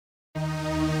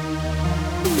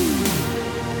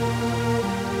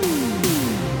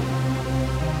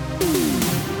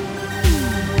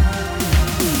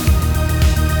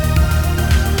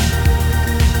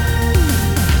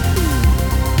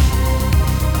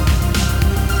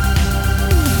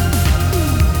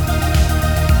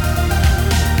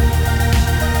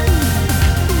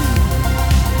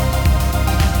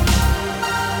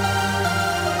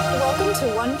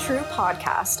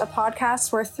a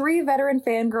podcast where three veteran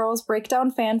fangirls break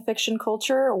down fan fiction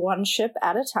culture one ship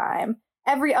at a time.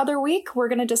 Every other week, we're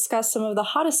going to discuss some of the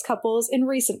hottest couples in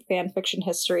recent fan fiction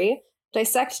history,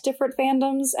 dissect different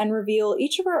fandoms, and reveal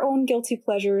each of our own guilty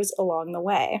pleasures along the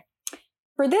way.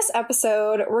 For this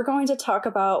episode, we're going to talk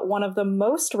about one of the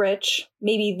most rich,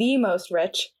 maybe the most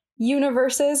rich,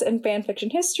 universes in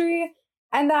fanfiction history,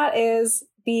 and that is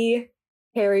the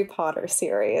Harry Potter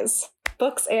series.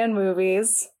 Books and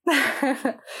movies.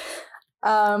 Before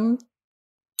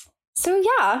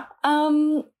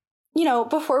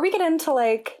we get into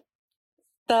like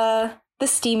the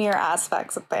steamier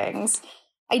aspects of things,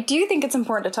 I do think it's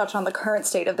important to touch on the current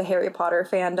state of the Harry Potter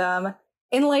fandom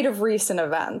in light of recent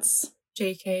events.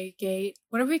 JK Gate.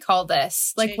 What do we call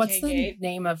this? Like, JK what's the Gate?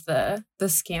 name of the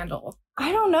scandal?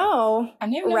 I don't know. I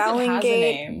don't even know Rowling if it has Gate.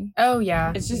 a name. Oh,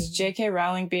 yeah. It's just J.K.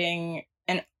 Rowling being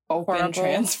an open Horrible.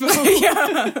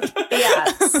 transphobe. Yeah,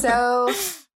 so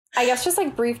I guess just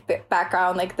like brief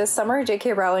background, like this summer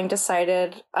J.K. Rowling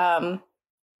decided,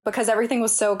 because everything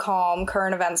was so calm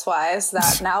current events wise,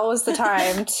 that now was the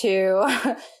time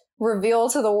to reveal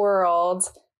to the world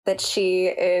that she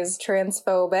is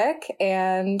transphobic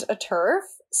and a TERF.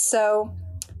 So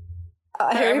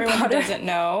For Harry everyone Potter who doesn't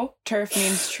know, TERF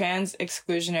means trans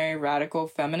exclusionary radical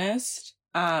feminist,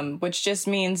 which just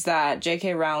means that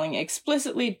J.K. Rowling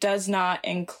explicitly does not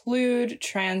include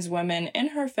trans women in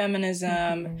her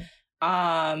feminism,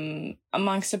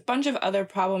 amongst a bunch of other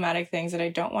problematic things that I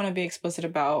don't want to be explicit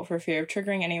about for fear of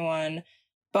triggering anyone.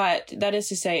 But that is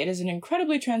to say, it is an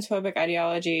incredibly transphobic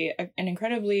ideology, an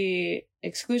incredibly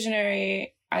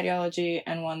exclusionary ideology,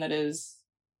 and one that is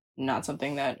not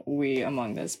something that we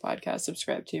among this podcast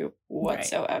subscribe to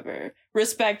whatsoever. Right.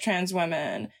 Respect trans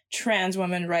women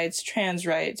rights, trans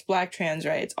rights, Black trans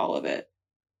rights, all of it.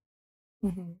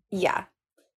 Mm-hmm. Yeah,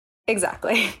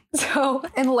 exactly. So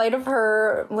in light of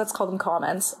her, let's call them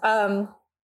comments, a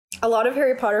lot of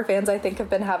Harry Potter fans, I think, have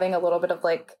been having a little bit of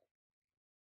like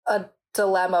a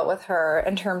dilemma with her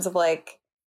in terms of like,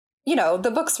 you know,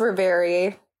 the books were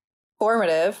very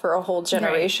formative for a whole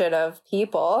generation of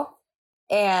people.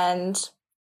 And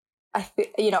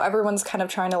everyone's kind of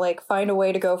trying to like find a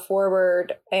way to go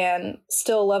forward and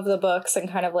still love the books and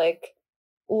kind of like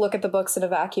look at the books in a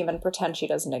vacuum and pretend she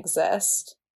doesn't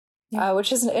exist,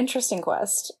 which is an interesting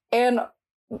quest. And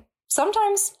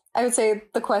sometimes I would say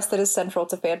the quest that is central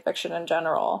to fan fiction in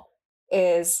general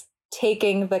is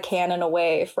taking the canon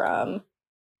away from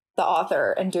the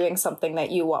author and doing something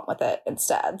that you want with it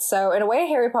instead. So in a way,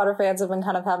 Harry Potter fans have been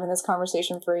kind of having this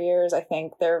conversation for years. I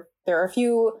think there are a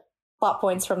few plot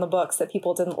points from the books that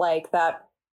people didn't like, that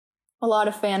a lot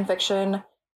of fan fiction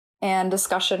and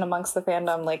discussion amongst the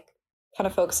fandom like kind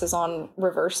of focuses on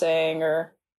reversing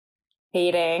or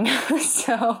hating.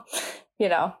 So, you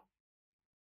know.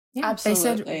 Yeah,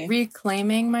 Absolutely. They said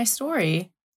reclaiming my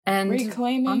story. And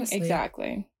Reclaiming, honestly,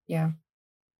 exactly. Yeah.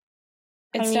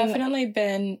 It's definitely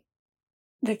been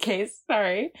the case.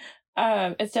 Sorry.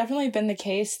 It's definitely been the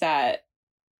case that,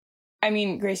 I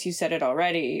mean, Grace, you said it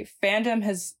already. Fandom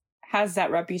has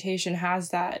that reputation,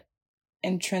 has that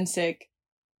intrinsic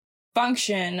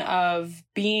function of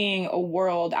being a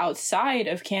world outside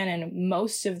of canon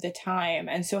most of the time.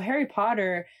 And so Harry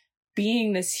Potter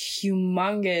being this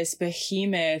humongous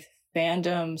behemoth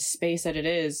fandom space that it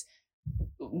is,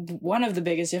 one of the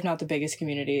biggest, if not the biggest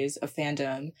communities of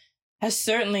fandom, has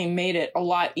certainly made it a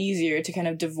lot easier to kind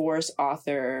of divorce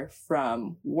author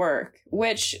from work,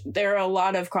 which there are a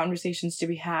lot of conversations to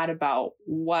be had about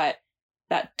what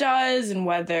that does and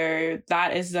whether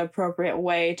that is the appropriate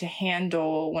way to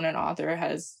handle when an author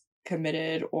has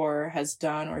committed or has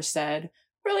done or said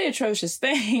really atrocious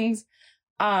things.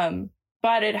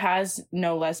 But it has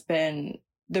no less been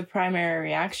the primary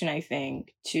reaction, I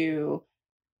think, to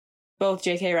both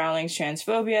J.K. Rowling's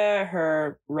transphobia,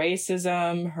 her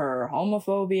racism, her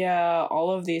homophobia, all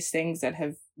of these things that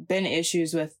have been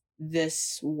issues with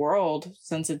this world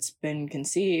since it's been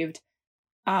conceived,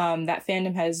 that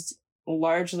fandom has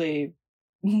largely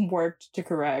worked to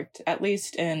correct, at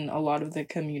least in a lot of the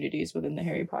communities within the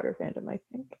Harry Potter fandom, I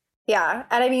think. Yeah,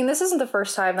 and I mean, this isn't the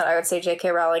first time that I would say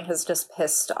J.K. Rowling has just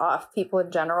pissed off people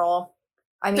in general.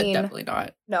 I mean, definitely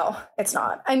not. No, it's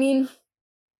not. I mean,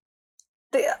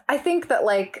 I think that,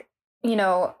 like, you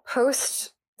know,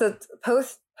 post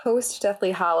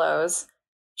Deathly Hallows,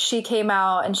 she came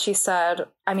out and she said,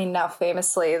 I mean, now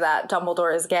famously, that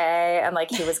Dumbledore is gay and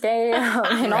like he was gay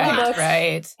in all the books.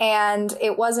 Right. And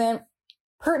it wasn't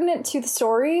pertinent to the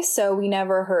story, so we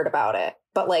never heard about it.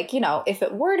 But like, you know, if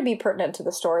it were to be pertinent to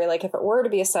the story, like if it were to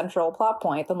be a central plot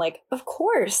point, then like, of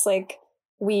course, like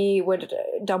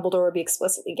Dumbledore would be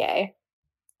explicitly gay.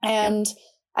 And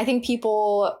I think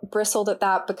people bristled at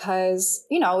that because,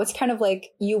 you know, it's kind of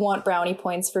like you want brownie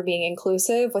points for being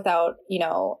inclusive without, you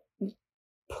know,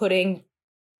 putting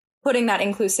that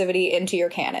inclusivity into your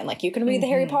canon. Like, you can read the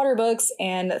Harry Potter books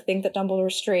and think that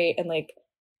Dumbledore's straight and, like,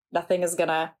 nothing is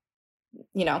gonna,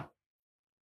 you know,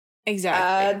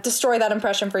 exactly destroy that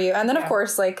impression for you. And then, of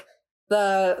course, like,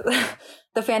 the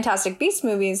Fantastic Beasts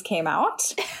movies came out.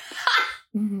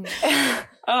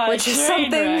 Which is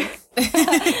something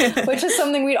which is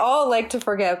something we'd all like to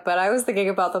forget, but I was thinking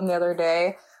about them the other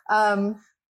day. And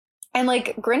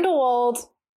like Grindelwald,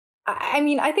 I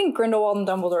mean, I think Grindelwald and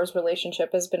Dumbledore's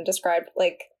relationship has been described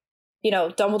like, you know,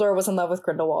 Dumbledore was in love with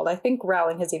Grindelwald. I think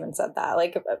Rowling has even said that.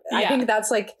 Like, I think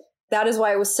that's like, that is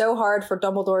why it was so hard for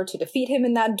Dumbledore to defeat him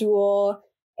in that duel.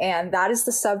 And that is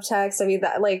the subtext. I mean,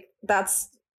 that, like, that's,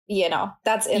 you know,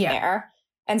 that's in there.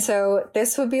 And so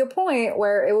this would be a point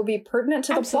where it would be pertinent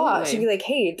to the plot to be like,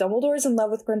 hey, Dumbledore's in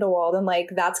love with Grindelwald, and like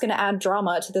that's going to add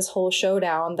drama to this whole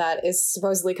showdown that is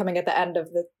supposedly coming at the end of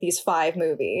these 5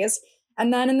 movies.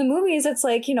 And then in the movies, it's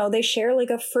like, you know, they share like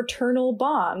a fraternal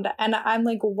bond. And I'm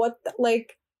like, what,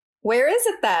 like, where is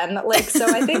it then? Like, so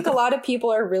I think a lot of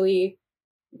people are really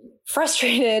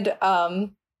frustrated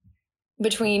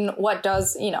between what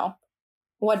does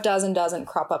and doesn't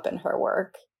crop up in her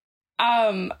work.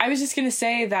 I was just going to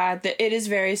say that it is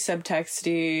very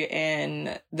subtexty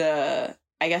in the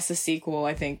sequel,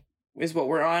 I think, is what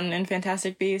we're on in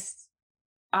Fantastic Beasts.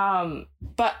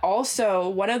 But also,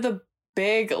 one of the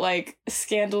big, like,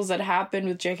 scandals that happened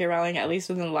with J.K. Rowling, at least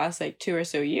within the last, like, 2 or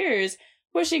so years,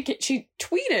 was she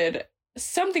tweeted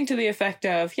something to the effect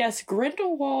of, yes,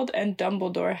 Grindelwald and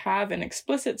Dumbledore have an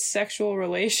explicit sexual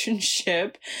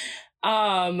relationship.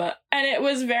 And it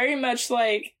was very much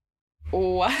like,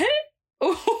 what?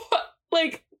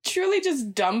 Like, truly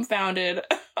just dumbfounded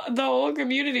the whole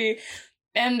community.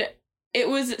 And it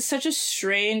was such a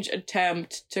strange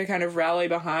attempt to kind of rally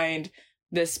behind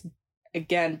this,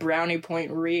 again, brownie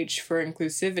point reach for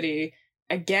inclusivity.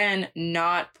 Again,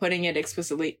 not putting it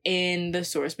explicitly in the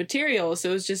source material. So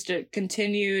it was just a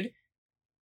continued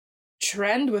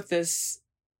trend with this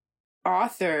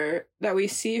author that we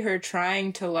see her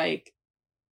trying to, like,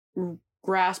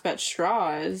 grasp at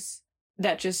straws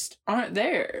that just aren't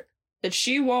there, that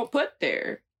she won't put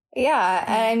there. Yeah,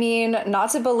 I mean,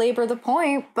 not to belabor the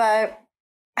point, but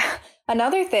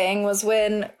another thing was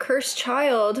when Cursed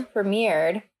Child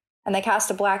premiered and they cast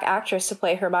a black actress to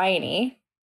play Hermione,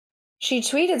 she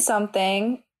tweeted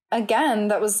something, again,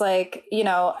 that was like, you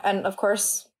know, and of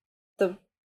course the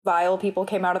vile people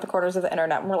came out of the corners of the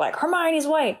internet and were like, Hermione's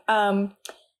white.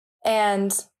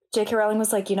 And J.K. Rowling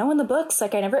was like, you know, in the books,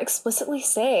 like, I never explicitly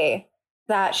say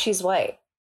that she's white.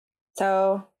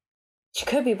 So she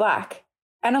could be black.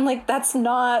 And I'm like, that's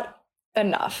not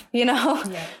enough, you know?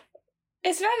 Yeah.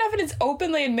 It's not enough, and it's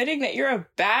openly admitting that you're a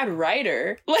bad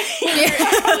writer. Like,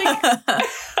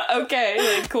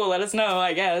 okay, like, cool, let us know,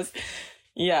 I guess.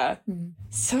 Yeah.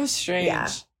 So strange. Yeah.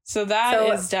 So that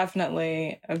is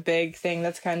definitely a big thing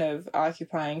that's kind of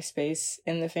occupying space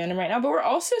in the fandom right now. But we're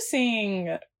also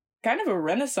seeing kind of a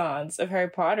renaissance of Harry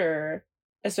Potter,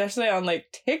 especially on,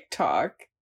 like, TikTok.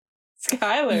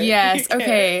 Skylar. Yes.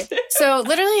 Okay. So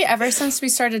literally ever since we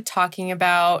started talking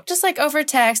about just like over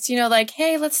text, you know, like,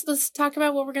 hey, let's talk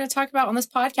about what we're going to talk about on this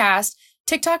podcast.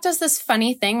 TikTok does this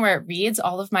funny thing where it reads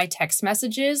all of my text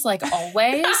messages, like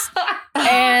always.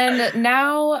 And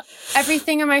now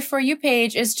everything on my For You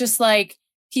page is just like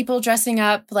people dressing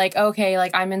up like, okay,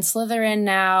 like I'm in Slytherin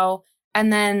now.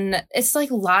 And then it's like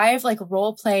live, like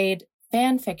role played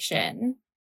fan fiction.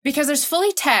 Because there's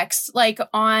fully text, like,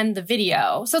 on the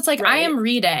video. So it's like, right. I am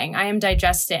reading, I am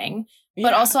digesting,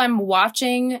 but also I'm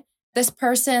watching this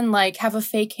person, like, have a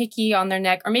fake hickey on their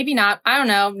neck. Or maybe not. I don't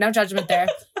know. No judgment there.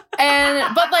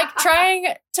 But, like,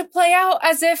 trying to play out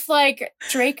as if, like,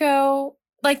 Draco,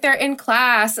 like, they're in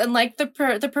class. And, like,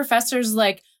 the professor's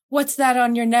like, what's that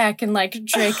on your neck? And, like,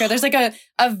 Draco, there's, like,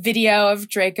 a video of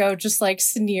Draco just, like,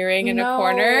 sneering in a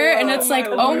corner. And it's like,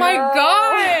 oh, my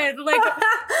God. Like,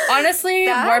 honestly,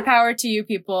 more power to you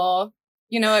people.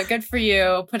 You know what? Good for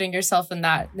you putting yourself in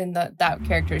that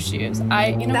character's shoes.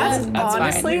 That's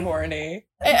honestly fine. Horny.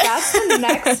 That's the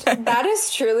next. That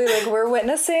is truly like we're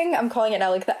witnessing. I'm calling it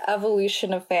now like the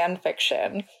evolution of fan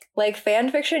fiction. Like fan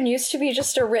fiction used to be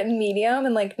just a written medium,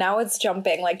 and like now it's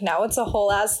jumping. Like now it's a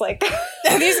whole ass like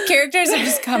these characters have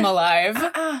just come alive.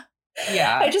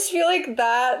 Yeah, I just feel like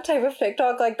that type of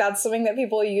TikTok, like that's something that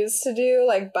people used to do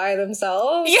like by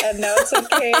themselves, and now it's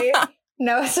okay.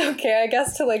 Now it's okay, I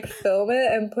guess, to like film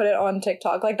it and put it on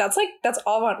TikTok. Like that's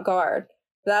avant-garde.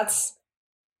 That's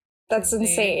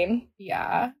insane.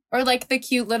 Yeah. Or like the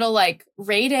cute little like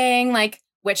rating, like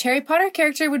which Harry Potter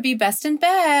character would be best in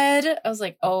bed? I was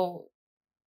like, oh,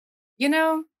 you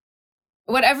know,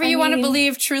 whatever you want to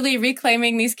believe, truly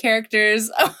reclaiming these characters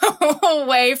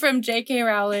away from J.K.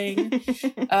 Rowling.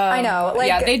 I know. Like,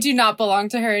 yeah, they do not belong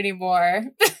to her anymore.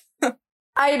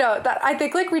 I know that. I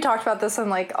think like we talked about this in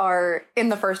like in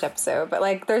the first episode, but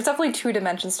like there's definitely two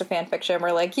dimensions to fan fiction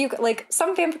where like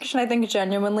some fan fiction I think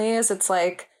genuinely it's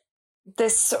like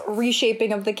this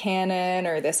reshaping of the canon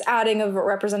or this adding of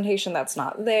representation that's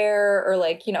not there, or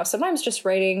like, you know, sometimes just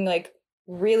writing like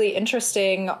really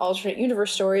interesting alternate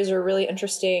universe stories or really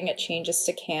interesting changes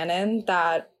to canon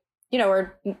that, you know,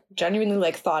 are genuinely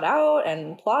like thought out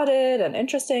and plotted and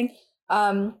interesting.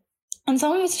 And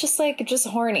some of it's just like just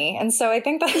horny. And so I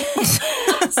think that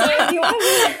so if you want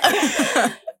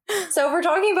to so if we're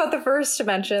talking about the first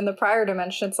dimension, the prior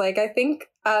dimension, it's like I think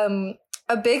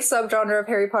a big subgenre of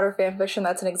Harry Potter fanfiction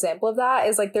that's an example of that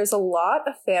is like there's a lot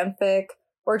of fanfic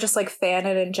or just like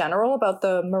fanon in general about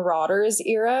the Marauders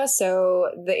era. So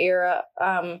the era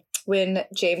when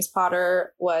James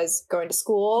Potter was going to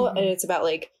school, and it's about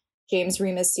like James,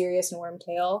 Remus, Sirius, and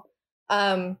Wormtail.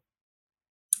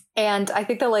 And I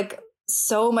think that like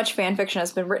so much fan fiction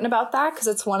has been written about that because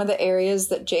it's one of the areas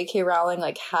that J.K. Rowling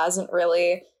like hasn't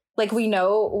really like we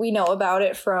know about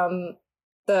it from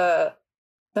the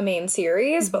main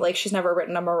series, but like she's never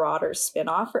written a Marauders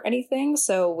spin-off or anything.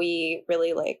 So we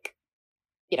really like,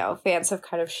 you know, fans have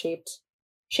kind of shaped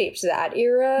that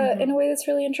era in a way that's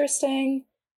really interesting.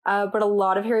 But a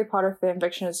lot of Harry Potter fan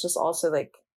fiction is just also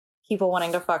like people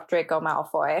wanting to fuck Draco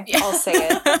Malfoy. I'll say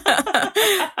it.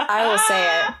 I will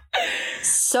say it.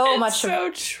 So much.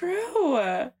 So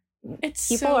true. It's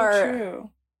people so are true.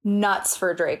 Nuts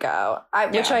for Draco.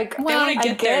 Which I they want to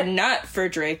get their nut for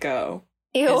Draco.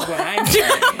 Ew. Is what I'm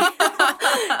saying.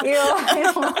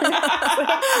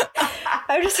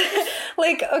 I'm just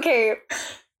like, okay,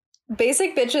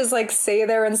 basic bitches like say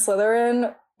they're in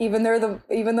Slytherin, even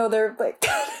though they're like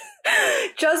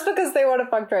just because they want to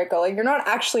fuck Draco. Like, you're not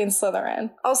actually in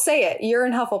Slytherin. I'll say it. You're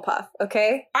in Hufflepuff,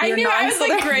 okay? I was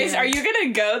like, Grace, are you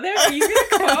gonna go there? Are you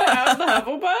gonna quote out the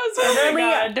Hufflepuffs? Oh my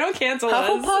god, don't cancel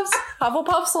us.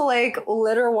 Hufflepuffs will like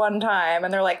litter one time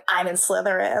and they're like, I'm in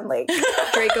Slytherin. Like,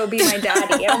 Draco be my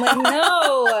daddy. And I'm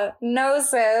like, no,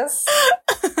 sis.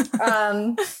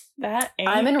 That ain't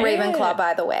I'm in Ravenclaw,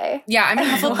 by the way. Yeah, I'm in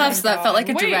Hufflepuff, so that felt like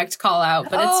a direct call out,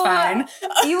 but it's fine.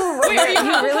 Are you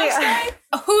really?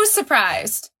 Who's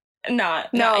surprised? No,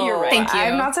 you're right. Thank you.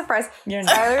 I'm not surprised. You're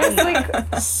not.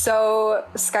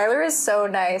 Skylar is so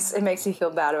nice. It makes me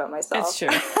feel bad about myself. It's true.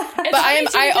 But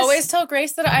I always tell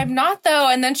Grace that I'm not though,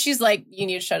 and then she's like, "You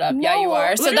need to shut up." No, yeah, you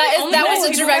are. So that was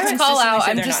a direct call out.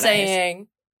 I'm just saying.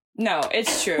 No,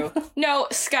 it's true. No,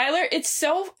 Skylar, it's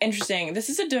so interesting. This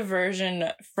is a diversion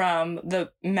from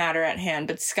the matter at hand,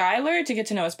 but Skylar, to get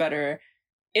to know us better,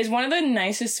 is one of the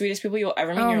nicest, sweetest people you'll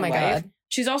ever meet in your life. God.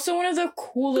 She's also one of the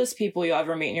coolest people you'll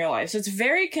ever meet in your life. So it's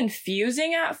very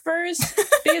confusing at first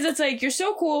because it's like, you're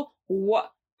so cool. What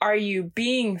are you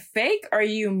being fake? Are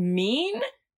you mean?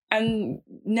 And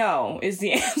no is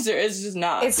the answer. It's just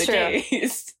not the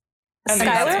case.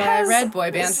 Skylar has read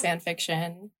boy band fan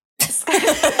fiction. Skylar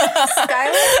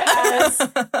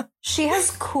she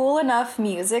has cool enough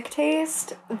music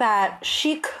taste that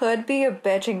she could be a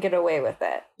bitch and get away with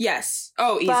it. Yes.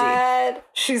 Oh, easy. But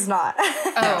she's not.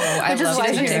 Oh, I love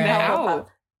why she's in Hufflepuff.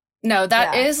 No,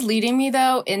 that is leading me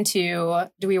though into,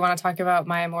 do we want to talk about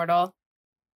My Immortal?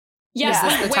 Yeah. Is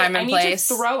this the time and place? I need to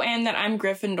throw in that I'm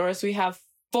Gryffindor, so we have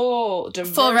full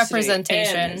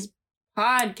representation in this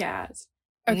podcast.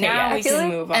 Okay, now we can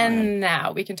move on. And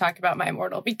now we can talk about My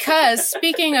Immortal. Because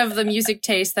speaking of the music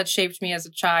taste that shaped me as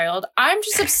a child, I'm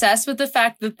just obsessed with the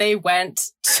fact that they went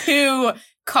to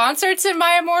concerts in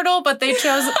My Immortal, but they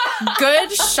chose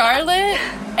Good Charlotte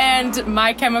and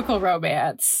My Chemical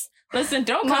Romance. Listen,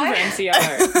 don't come for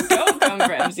MCR. Don't come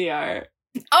for MCR.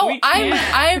 Oh,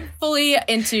 I'm fully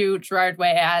into Gerard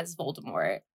Way as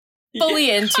Voldemort. Fully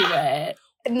into it.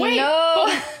 Wait, no.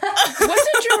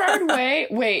 Wasn't Gerard Way?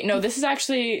 Wait, no, this is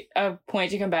actually a point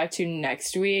to come back to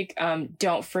next week.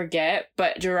 Don't forget,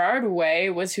 but Gerard Way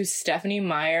was who Stephenie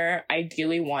Meyer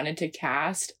ideally wanted to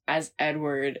cast as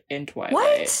Edward in Twilight.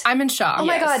 What? I'm in shock. Oh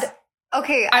my god.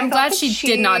 Okay. I'm glad she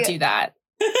did not do that.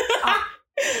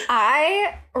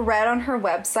 I read on her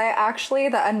website actually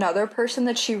that another person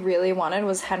that she really wanted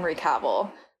was Henry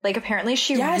Cavill. Like, apparently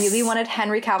she really wanted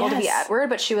Henry Cavill to be Edward,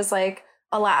 but she was like,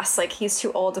 alas, like, he's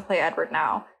too old to play Edward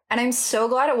now. And I'm so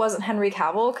glad it wasn't Henry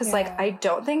Cavill, because, like, I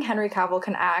don't think Henry Cavill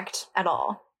can act at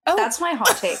all. Oh. That's my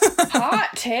hot take. Hot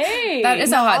take! That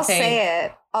is a hot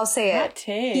take. I'll say it. Hot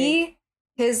take.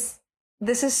 This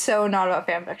is so not about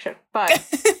fanfiction, but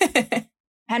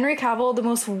Henry Cavill, the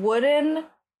most wooden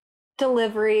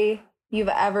delivery you've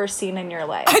ever seen in your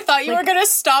life. I thought you were gonna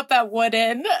stop at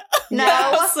wooden. No. Yeah,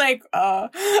 I was like,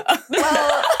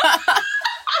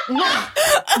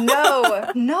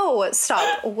 Well, no,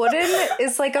 stop. Wooden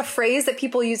is like a phrase that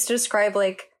people use to describe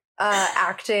like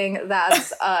acting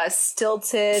that's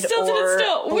stilted or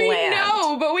bland. We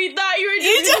know, but we thought you were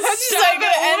just gonna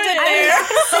end it there.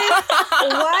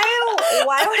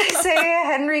 Why would I say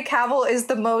Henry Cavill is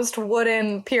the most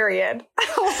wooden, period?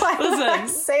 Why would I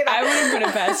say that? I wouldn't put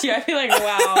it past you. I'd be like,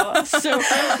 wow, so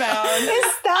profound.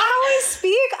 Is that how I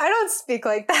speak? I don't speak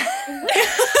like that.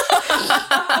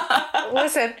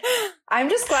 Listen, I'm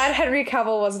just glad Henry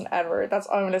Cavill wasn't Edward. That's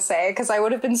all I'm going to say, because I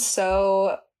would have been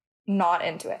so not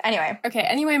into it.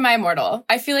 Anyway, My Immortal.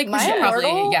 I feel like we should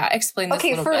probably, explain this a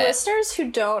little bit. Okay, for listeners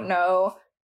who don't know,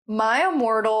 My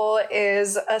Immortal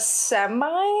is a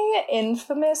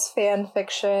semi-infamous fan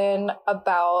fiction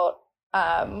about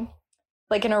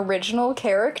like an original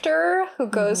character who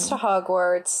goes to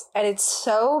Hogwarts, and it's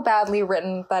so badly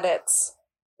written that it's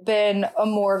been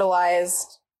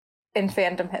immortalized in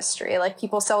fandom history. Like,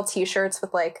 people sell t-shirts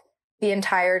with like the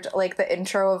entire like the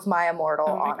intro of My Immortal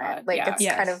on it. Like, it's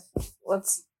kind of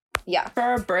for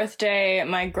our birthday,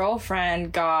 my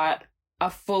girlfriend got a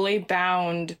fully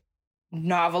bound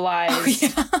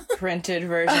novelized printed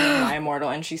version of My Immortal,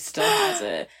 and she still has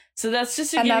it. So that's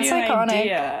just to give you an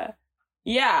idea.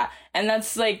 Yeah, and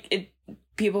that's like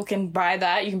people can buy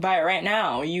that. You can buy it right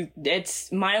now.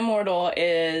 It's My Immortal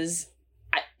is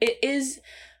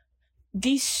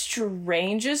the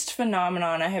strangest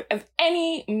phenomenon I have of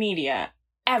any media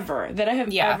ever that I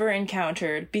have ever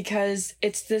encountered, because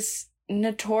it's this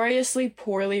notoriously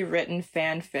poorly written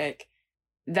fanfic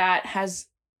that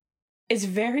is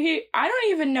very, I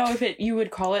don't even know if you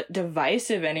would call it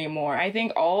divisive anymore. I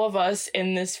think all of us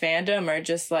in this fandom are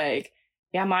just like,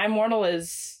 yeah, My Immortal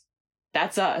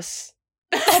that's us.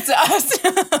 That's us.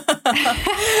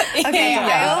 Okay,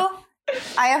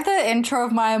 I have the intro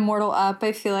of My Immortal up.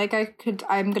 I feel like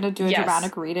I'm going to do a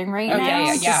dramatic reading right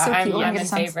now. I'm in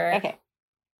favor. Okay.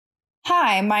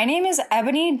 Hi, my name is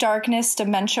Ebony Darkness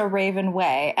Dementia Raven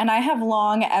Way, and I have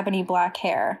long ebony black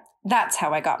hair. That's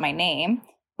how I got my name.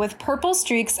 With purple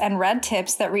streaks and red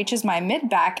tips that reaches my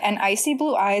mid-back and icy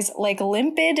blue eyes like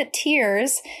limpid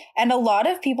tears, and a lot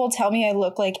of people tell me I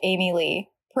look like Amy Lee.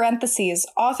 Parentheses,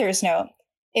 author's note.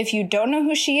 If you don't know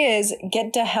who she is,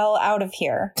 get the hell out of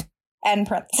here. End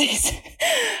parentheses.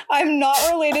 I'm not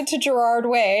related to Gerard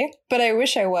Way, but I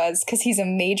wish I was, because he's a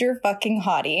major fucking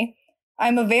hottie.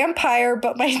 I'm a vampire,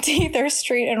 but my teeth are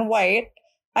straight and white.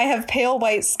 I have pale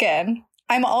white skin.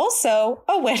 I'm also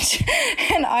a witch,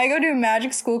 and I go to a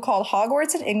magic school called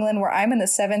Hogwarts in England, where I'm in the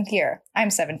 7th year.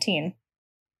 I'm 17.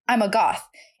 I'm a goth,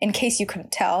 in case you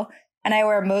couldn't tell, and I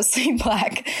wear mostly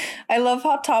black. I love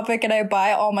Hot Topic, and I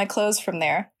buy all my clothes from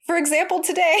there. For example,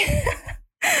 today,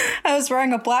 I was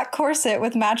wearing a black corset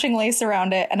with matching lace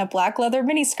around it, and a black leather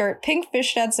miniskirt, pink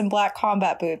fishnets, and black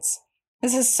combat boots.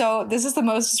 This is the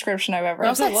most description I've ever.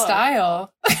 What's that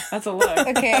style? That's a look.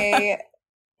 Okay.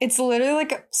 It's literally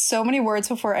like so many words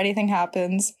before anything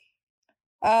happens.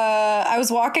 I was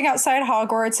walking outside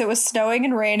Hogwarts. It was snowing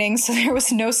and raining, so there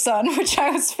was no sun, which I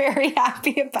was very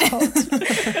happy about.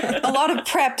 A lot of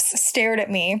preps stared at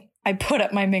me. I put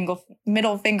up my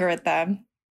middle finger at them.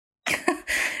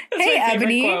 Hey,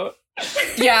 Ebony. Quote.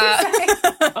 Yeah.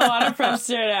 A lot of preps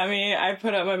stared at me. I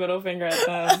put up my middle finger at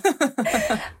them.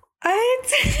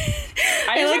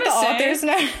 I like the author's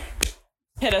note.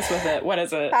 Hit us with it. What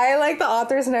is it? I like the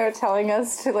author's note telling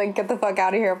us to like get the fuck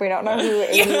out of here if we don't know who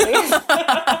Amy is.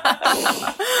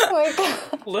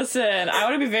 Listen, I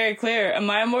want to be very clear.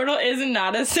 My Immortal is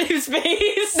not a safe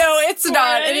space. No, it's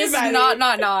not. It is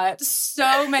not.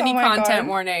 So many content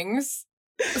warnings.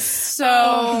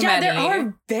 So many. There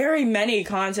are very many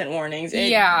content warnings.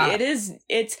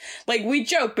 It's like, we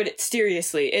joke, but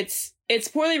seriously, it's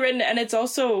poorly written, and it's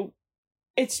also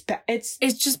it's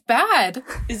just bad.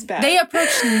 It's bad. They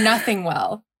approach nothing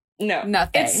well. No,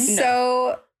 nothing.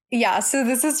 So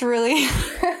this is really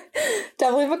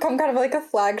definitely become kind of like a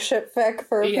flagship fic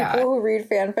for people who read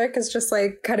fanfic. It's just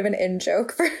like kind of an in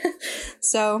joke for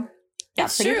so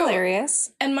it's pretty true. Hilarious.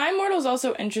 And My Immortal is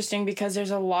also interesting because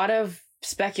there's a lot of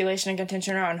speculation and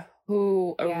contention around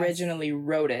who originally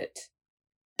wrote it.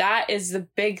 That is the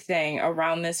big thing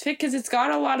around this fic, because it's got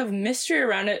a lot of mystery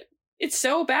around it. It's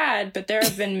so bad, but there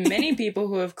have been many people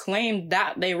who have claimed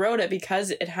that they wrote it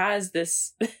because it has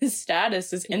this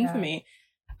status, this infamy.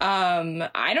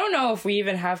 I don't know if we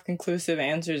even have conclusive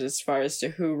answers as far as to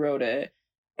who wrote it.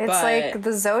 It's but... like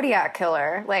the Zodiac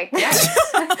Killer. Like, Yes.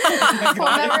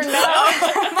 we'll never know.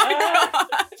 Oh my god.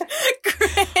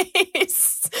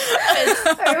 Grace.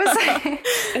 It was like,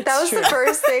 that was true. the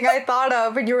first thing I thought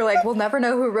of, and you were like, we'll never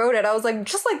know who wrote it. I was like,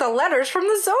 just like the letters from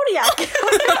the Zodiac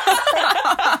Killer.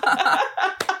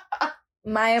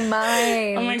 My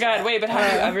mind. Oh my god, wait, but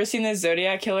have you ever seen the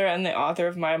Zodiac Killer and the author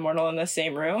of My Immortal in the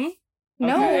same room?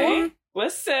 No. Okay.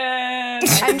 Listen.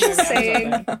 I'm just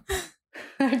saying.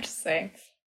 I'm just saying.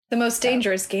 The most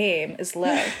dangerous game is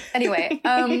love. Anyway,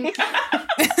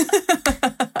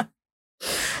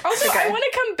 Also, Okay. I want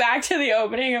to come back to the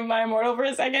opening of My Immortal for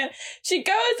a second. She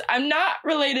goes, I'm not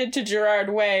related to Gerard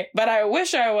Way, but I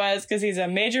wish I was because he's a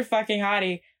major fucking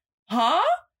hottie. Huh?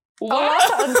 a lot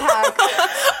to unpack.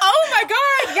 Oh my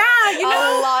god, yeah, you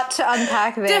know. A lot to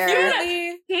unpack there.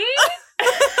 Definitely.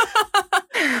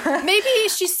 Maybe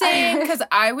she's saying because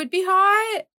I would be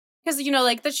hot. Because, you know,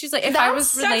 like, that she's like, if I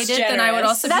was That's related, then I would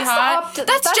also be That's the hot.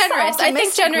 That's the generous. I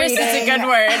think optimistic generous is a reading. good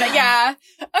word. Yeah.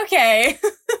 Okay.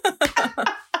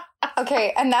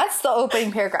 Okay, and that's the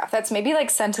opening paragraph. That's maybe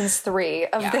like sentence 3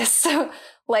 of this,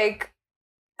 like,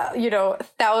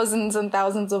 thousands and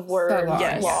thousands of words long,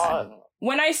 yes. long.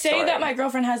 When I say Story. that my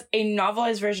girlfriend has a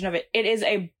novelized version of it, it is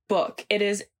a book. It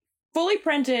is fully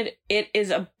printed. It is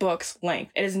a book's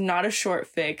length. It is not a short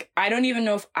fic. I don't even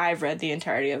know if I've read the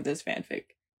entirety of this fanfic.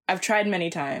 I've tried many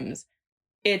times.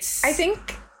 I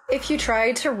think if you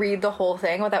tried to read the whole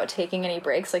thing without taking any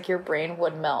breaks, like, your brain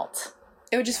would melt.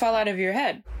 It would just fall out of your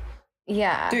head.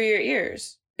 Yeah. Through your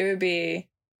ears. It would be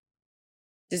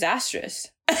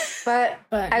disastrous. But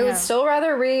I would still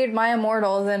rather read My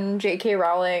Immortal than J.K.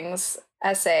 Rowling's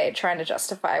essay trying to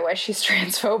justify why she's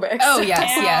transphobic. Oh,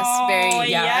 yes. Very,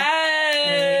 yeah.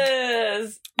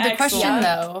 Yes. The question,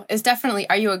 though, is definitely,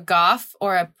 are you a goth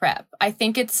or a prep? I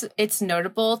think it's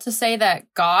notable to say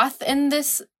that goth in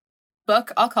this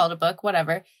book, I'll call it a book,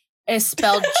 whatever, is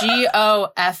spelled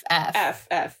Goff. F.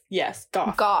 Yes.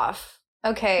 Goth. Goth.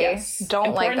 Okay. Yes. Don't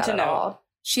Important like that to at know. all.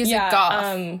 She's a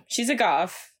goth. She's a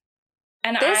goth.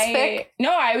 And This fic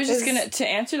I was just is- to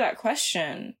answer that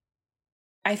question.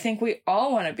 I think we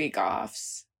all want to be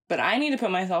goths, but I need to put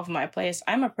myself in my place.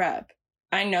 I'm a prep.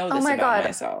 I know this my about God.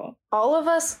 myself. All of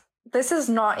us, this is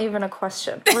not even a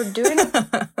question. We're doing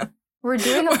a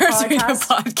doing a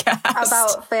podcast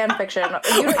about fan fiction.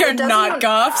 We're not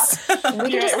goths. We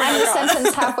can just we're end the not goths.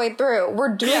 sentence halfway through.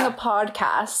 We're doing Yeah. a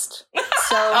podcast.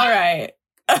 So All right.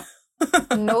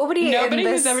 nobody in who's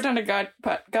this ever done a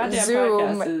goddamn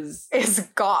Zoom podcast is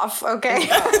goth, okay?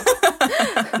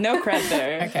 no cred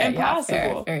there. Okay. Impossible.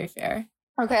 Yeah, fair, very fair.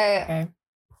 Okay. Okay.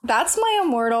 That's My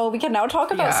Immortal. We can now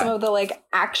talk about Yeah. some of the, like,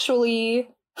 actually,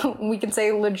 we can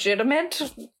say legitimate,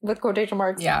 with quotation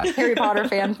marks, Harry Potter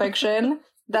fan fiction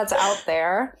that's out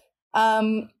there.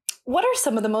 What are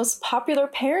some of the most popular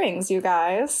pairings, you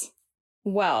guys?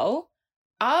 Well,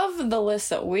 of the list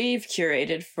that we've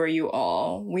curated for you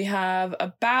all, we have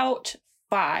about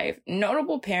 5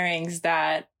 notable pairings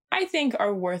that I think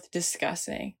are worth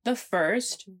discussing. The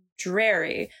first,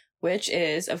 drarry, which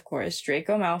is, of course,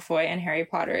 Draco Malfoy and Harry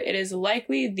Potter. It is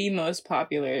likely the most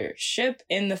popular ship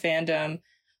in the fandom,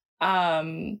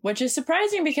 which is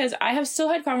surprising because I have still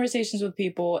had conversations with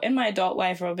people in my adult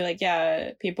life where I'll be like,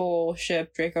 yeah, people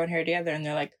ship Draco and Harry together, and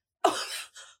they're like, oh,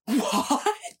 what?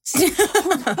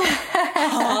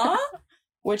 Huh?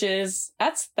 Which is,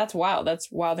 that's wild.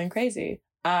 That's wild and crazy.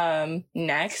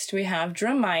 Next we have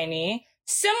Hermione.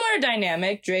 Similar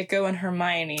dynamic, Draco and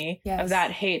Hermione, of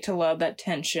that hate to love, that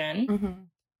tension.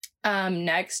 Mm-hmm.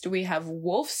 Next we have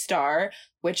Wolfstar,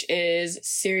 which is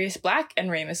Sirius Black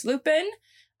and Remus Lupin,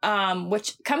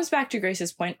 which comes back to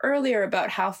Grace's point earlier about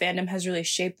how fandom has really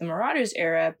shaped the Marauders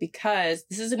era, because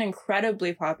this is an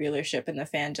incredibly popular ship in the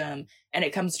fandom, and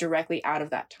it comes directly out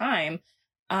of that time.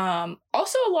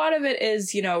 Also, a lot of it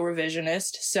is,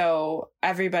 revisionist, so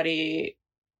everybody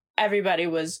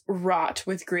was wrought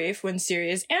with grief when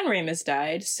Sirius and Remus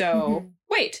died. So,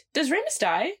 Wait, does Remus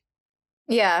die?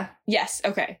 Yeah. Yes.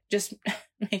 Okay. Just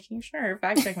making sure.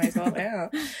 Fact check myself. Yeah.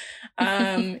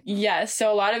 Yes.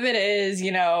 So a lot of it is,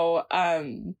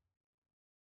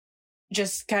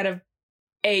 just kind of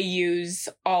AUs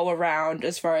all around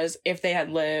as far as if they had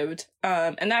lived.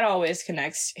 And that always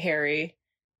connects Harry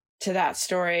to that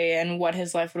story and what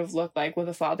his life would have looked like with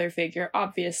a father figure.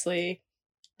 Obviously,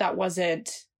 that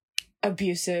wasn't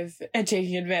abusive and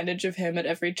taking advantage of him at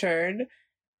every turn.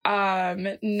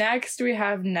 Next we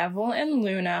have Neville and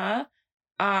Luna,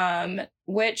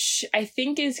 which I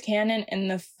think is canon in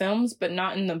the films, but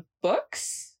not in the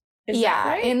books. Is that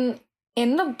right?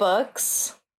 in the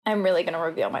books, I'm really going to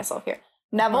reveal myself here.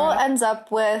 Neville ends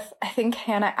up with, I think,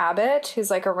 Hannah Abbott, who's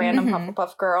like a random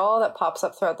Hufflepuff girl that pops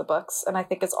up throughout the books, and I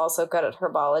think is also good at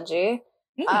herbology.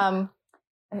 You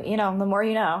know, the more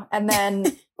you know. And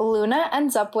then Luna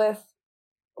ends up with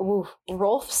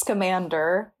Rolf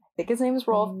Scamander. I think his name is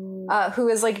Rolf, who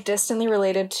is like distantly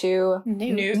related to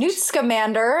Newt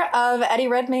Scamander of Eddie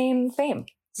Redmayne fame.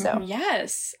 So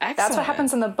yes, excellent. That's what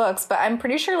happens in the books. But I'm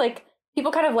pretty sure like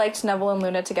people kind of liked Neville and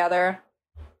Luna together,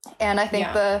 and I think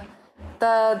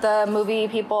the movie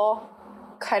people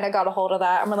kind of got a hold of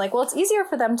that and were like, well, it's easier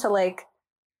for them to like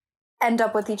end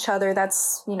up with each other.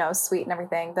 That's, you know, sweet and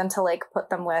everything, than to like put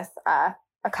them with a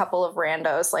couple of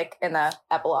randos like in the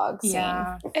epilogue scene.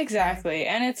 Yeah, exactly.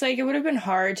 And it's like, it would have been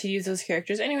hard to use those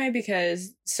characters anyway,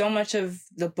 because so much of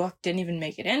the book didn't even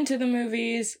make it into the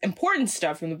movies. Important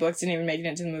stuff from the books didn't even make it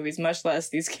into the movies, much less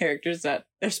these characters that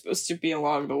they're supposed to be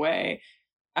along the way.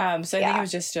 So I think it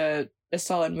was just a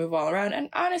solid move all around. And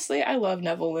honestly, I love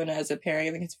Neville Luna as a pairing.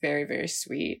 I think it's very, very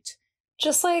sweet.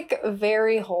 Just like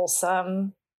very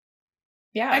wholesome.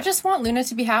 Yeah. I just want Luna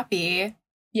to be happy.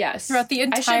 Yes. Throughout the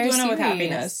entire I should Luna series. with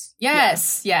happiness.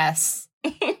 Yes, yes.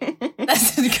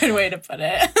 That's a good way to put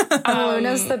it.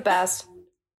 Luna's the best.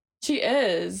 She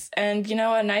is. And, you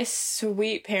know, a nice,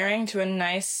 sweet pairing to a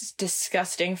nice,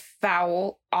 disgusting,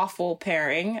 foul, awful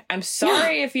pairing. I'm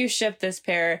sorry if you ship this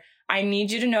pair. I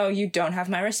need you to know you don't have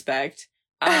my respect.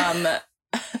 The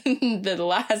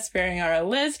last pairing on our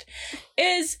list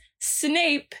is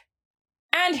Snape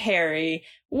and Harry,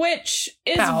 which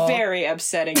is very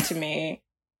upsetting to me.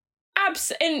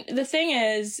 And the thing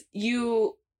is,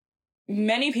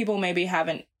 many people maybe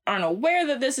aren't aware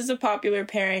that this is a popular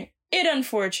pairing. It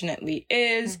unfortunately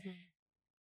is. Mm-hmm.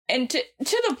 And to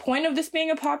the point of this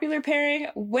being a popular pairing,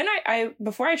 when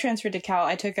before I transferred to Cal,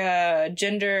 I took a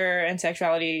gender race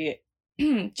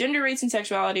and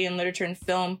sexuality in literature and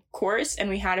film course, and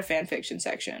we had a fan fiction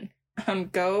section.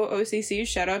 Go OCC,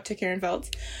 shout out to Karen Feltz.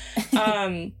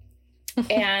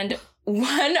 And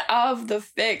one of the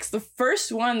fics, the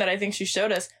first one that I think she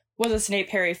showed us, was a Snape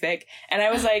Harry fic. And I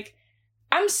was like,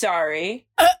 I'm sorry.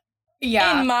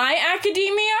 In my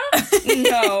academia?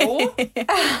 No.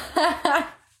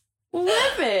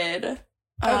 Livid.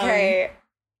 Okay.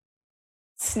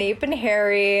 Snape and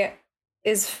Harry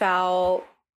is foul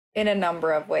in a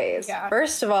number of ways. Yeah.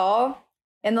 First of all,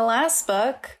 in the last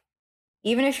book,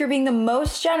 even if you're being the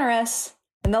most generous,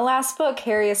 in the last book,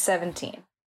 Harry is 17.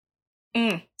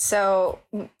 So,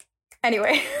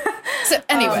 anyway.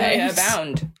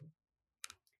 Abound.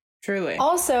 Truly.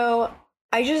 Also,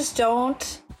 I just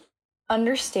don't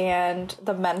understand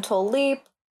the mental leap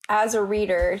as a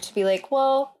reader to be like,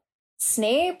 well,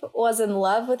 Snape was in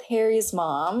love with Harry's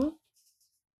mom.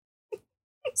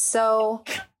 So,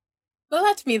 well,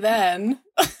 that's me then.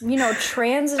 You know,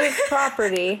 transitive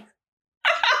property.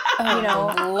 You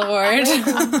know, Lord.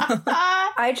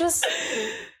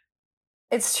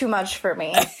 It's too much for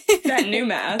me. That new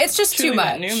math. It's just too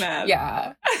much. New math.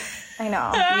 Yeah. I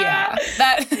know. Yeah.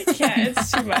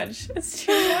 It's too much. It's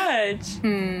too much.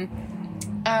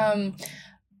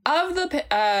 Of the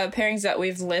pairings that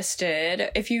we've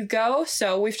listed, if you go,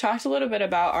 so we've talked a little bit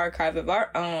about Archive of Our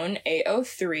Own,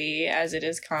 AO3, as it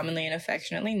is commonly and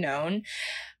affectionately known,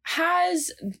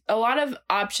 has a lot of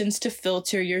options to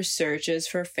filter your searches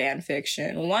for fan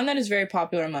fiction. One that is very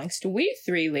popular amongst we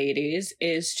three ladies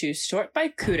is to sort by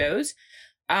kudos,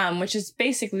 which is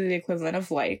basically the equivalent of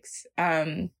likes.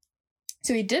 So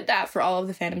we did that for all of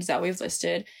the fandoms that we've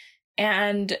listed,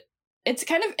 and it's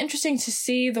kind of interesting to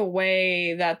see the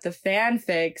way that the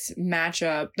fanfics match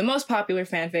up, the most popular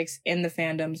fanfics in the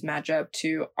fandoms match up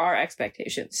to our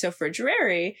expectations. So for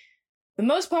Drarry, the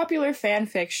most popular fan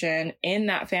fiction in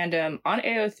that fandom on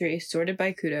AO3, sorted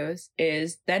by kudos,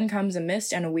 is Then Comes a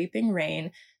Mist and a Weeping Rain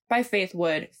by Faith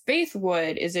Wood. Faith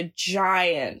Wood is a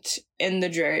giant in the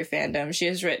Drarry fandom. She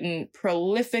has written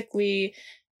prolifically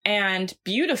and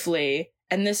beautifully,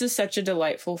 and this is such a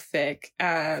delightful fic.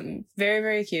 Very,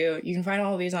 very cute. You can find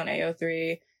all of these on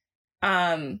AO3.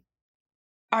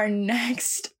 Our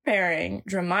next pairing,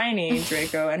 Dramini,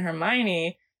 Draco and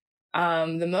Hermione,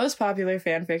 the most popular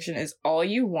fanfiction is All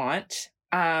You Want,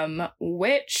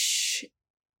 which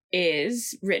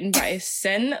is written by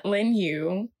Sen Lin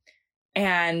Yu,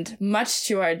 and much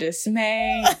to our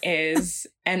dismay is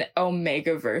an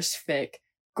Omegaverse fic.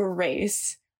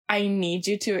 Grace, I need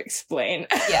you to explain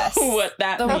what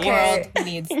that means. The world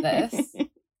needs this.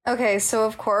 Okay, so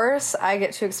of course I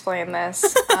get to explain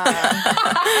this.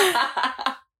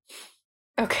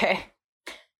 Okay.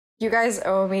 You guys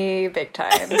owe me big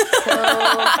time. So,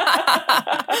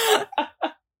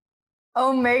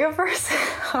 Omegaverse.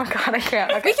 Oh God, I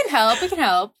can't. Okay. We can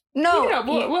help. No,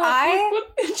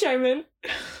 we'll chime in.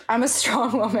 I'm a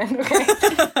strong woman, okay?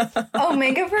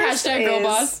 Omegaverse Hashtag girl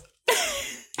boss.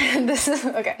 This is,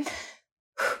 okay.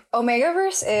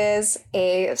 Omegaverse is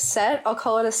a set, I'll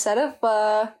call it a set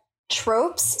of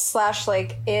tropes /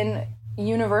 like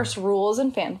in-universe rules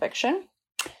in fanfiction.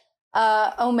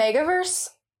 Omegaverse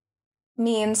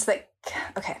means that,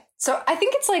 okay, so I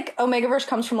think it's like Omegaverse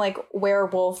comes from like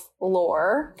werewolf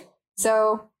lore.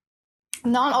 So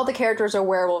not all the characters are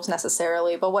werewolves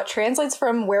necessarily, but what translates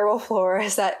from werewolf lore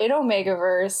is that in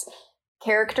Omegaverse,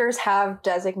 characters have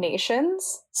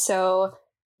designations. So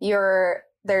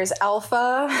there's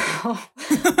alpha,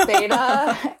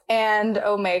 beta, and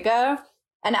omega.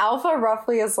 And alpha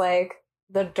roughly is like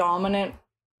the dominant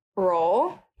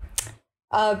role.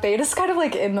 Beta's kind of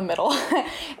like in the middle.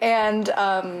 And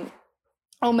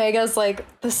omega's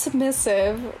like the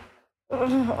submissive,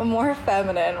 more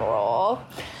feminine role.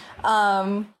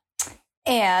 So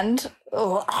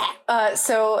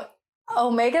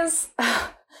omegas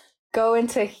go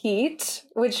into heat,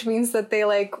 which means that they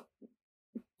like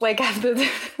have the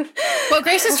what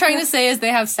Grace is trying to say is they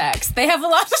have sex. They have a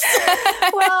lot of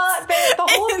sex. Well, the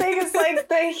whole thing is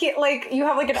like you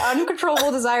have like an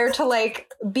uncontrollable desire to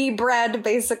like be bred,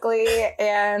 basically,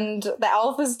 and the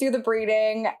alphas do the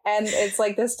breeding, and it's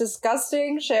like this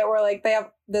disgusting shit where like they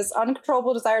have this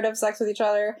uncontrollable desire to have sex with each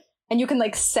other, and you can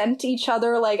like scent each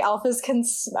other, like alphas can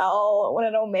smell when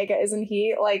an omega is in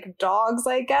heat, like dogs,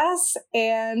 I guess,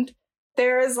 and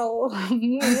there is a lot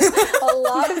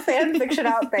of fan fiction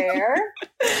out there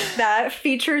that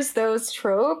features those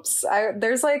tropes.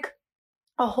 There's like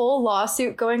a whole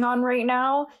lawsuit going on right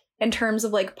now in terms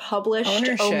of like published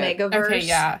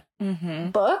Omegaverse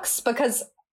books, because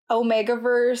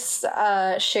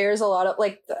Omegaverse shares a lot of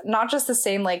like not just the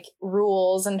same like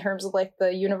rules in terms of like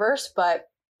the universe, but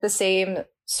the same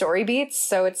story beats.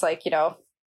 So it's like, you know,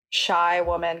 shy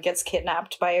woman gets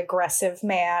kidnapped by aggressive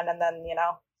man, and then, you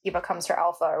know, he becomes her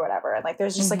alpha or whatever. And like,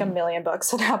 there's just like a million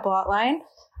books with that plot line.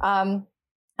 And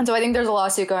so I think there's a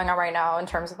lawsuit going on right now in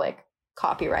terms of like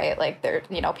copyright. Like there,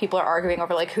 you know, people are arguing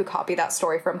over like who copied that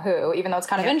story from who, even though it's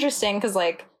kind of interesting because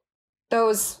like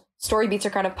those story beats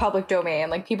are kind of public domain.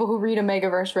 Like people who read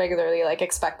Omegaverse regularly, like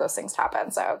expect those things to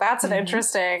happen. So that's an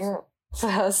interesting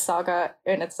saga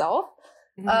in itself.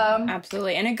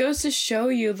 Absolutely. And it goes to show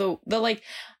you the like,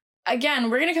 again,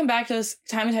 we're going to come back to this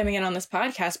time and time again on this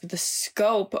podcast, but the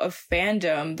scope of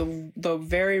fandom, the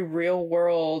very real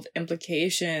world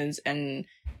implications and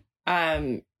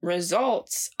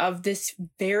results of this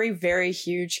very, very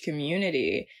huge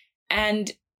community.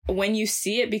 And when you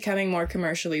see it becoming more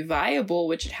commercially viable,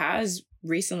 which it has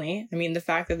recently, I mean, the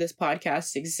fact that this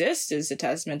podcast exists is a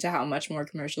testament to how much more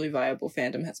commercially viable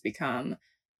fandom has become.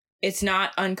 It's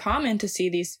not uncommon to see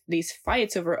these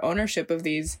fights over ownership of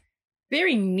these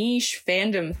very niche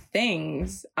fandom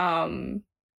things.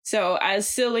 So as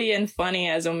silly and funny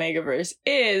as Omegaverse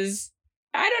is,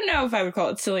 I don't know if I would call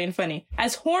it silly and funny.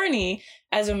 As horny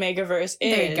as Omegaverse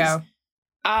is, there you go.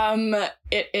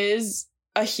 It is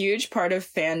a huge part of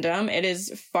fandom. It is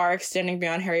far extending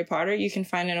beyond Harry Potter. You can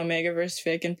find an Omegaverse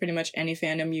fic in pretty much any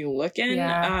fandom you look in.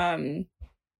 Yeah.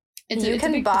 You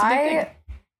can buy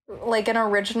like an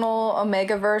original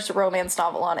Omegaverse romance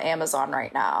novel on Amazon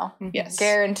right now. Yes.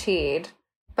 Guaranteed.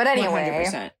 But anyway,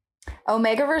 100%.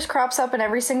 Omegaverse crops up in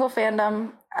every single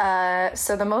fandom.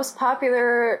 So the most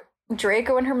popular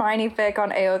Draco and Hermione fic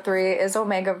on AO3 is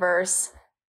Omegaverse.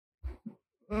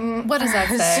 What does that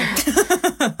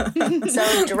say?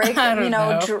 So Draco, you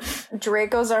know,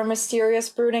 Dracos are mysterious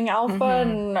brooding alpha,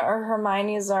 and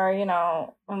Hermione's are, you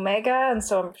know, Omega, and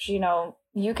so, you know,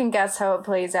 you can guess how it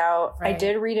plays out. Right. I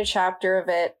did read a chapter of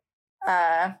it.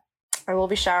 I will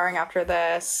be showering after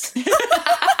this.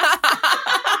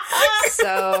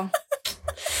 So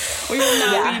we will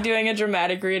not be doing a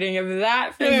dramatic reading of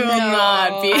that. We will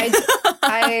not be.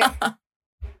 I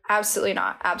absolutely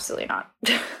not. Absolutely not.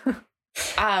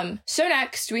 So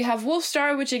next we have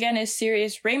Wolfstar, which again is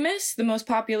Sirius Ramus. The most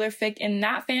popular fic in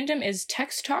that fandom is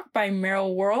Text Talk by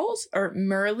Merle Whirls.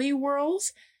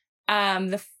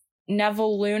 The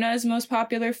Neville Luna's most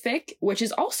popular fic, which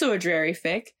is also a drarry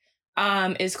fic,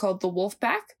 is called The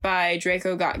Wolfpack by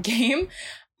Draco Got Game.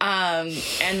 And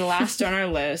last on our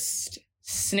list,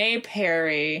 Snape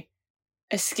Harry,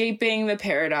 Escaping the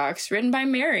Paradox, written by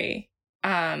Mary,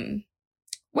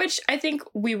 which I think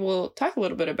we will talk a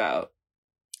little bit about.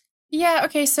 Yeah,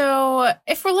 okay, so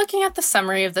if we're looking at the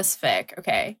summary of this fic,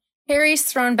 okay, Harry's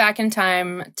thrown back in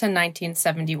time to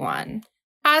 1971,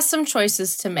 has some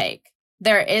choices to make.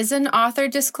 There is an author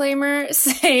disclaimer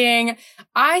saying,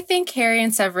 I think Harry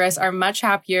and Severus are much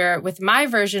happier with my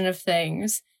version of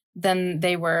things than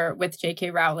they were with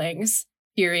J.K. Rowling's,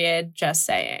 period, just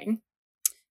saying.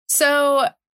 So,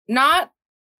 not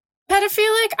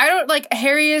pedophilic. I don't like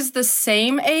Harry is the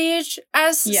same age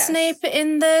as Snape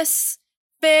in this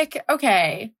fic.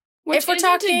 Okay. Which if we're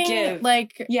talking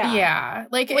like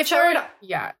like which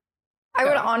if I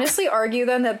would honestly argue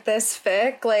then that this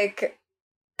fic, like,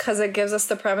 because it gives us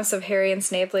the premise of Harry and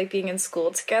Snape like being in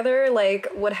school together, like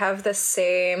would have the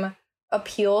same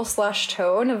appeal /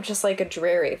 tone of just like a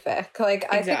drarry fic. Like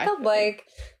I think that like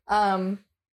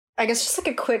I guess just like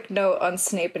a quick note on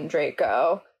Snape and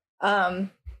Draco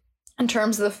in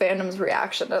terms of the fandom's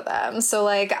reaction to them. So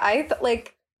like I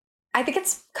think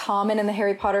it's common in the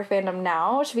Harry Potter fandom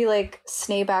now to be like,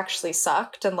 Snape actually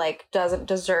sucked and like doesn't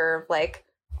deserve like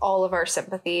all of our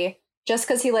sympathy just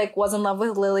because he like was in love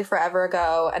with Lily forever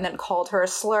ago and then called her a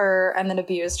slur and then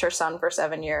abused her son for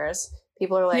 7 years.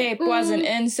 People are like, Snape was an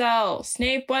incel.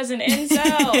 Snape was an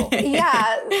incel.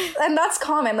 Yeah, and that's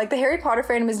common. Like the Harry Potter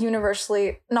fandom is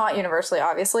not universally,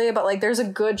 obviously, but like there's a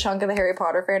good chunk of the Harry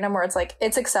Potter fandom where it's like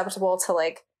it's acceptable to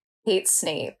like hate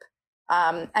Snape.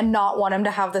 And not want him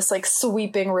to have this like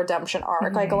sweeping redemption arc.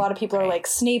 Mm-hmm. Like a lot of people are like,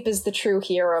 Snape is the true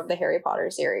hero of the Harry Potter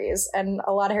series. And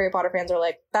a lot of Harry Potter fans are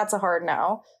like, that's a hard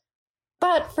no.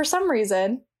 But for some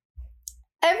reason,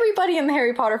 everybody in the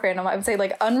Harry Potter fandom, I would say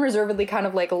like unreservedly kind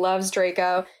of like loves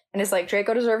Draco and is like,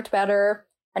 Draco deserved better.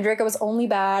 And Draco was only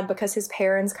bad because his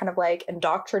parents kind of like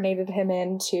indoctrinated him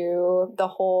into the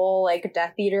whole like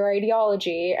Death Eater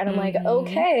ideology. And I'm like,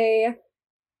 okay,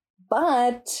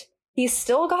 but he's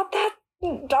still got that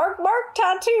dark mark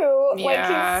tattoo.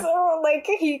 Yeah. Like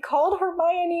he called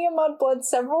Hermione a mudblood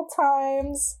several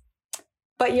times,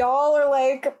 but y'all are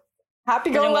like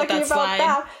happy-go-lucky about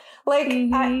that. Like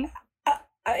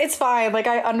it's fine. Like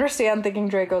I understand thinking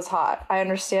Draco's hot. I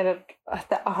understand it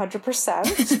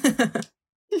 100%.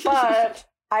 But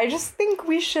I just think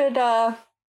we should let's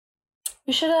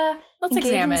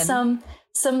examine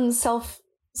some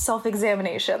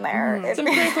self-examination there. Some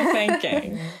critical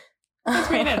thinking.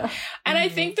 And I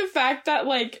think the fact that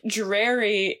like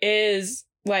drarry is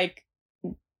like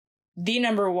the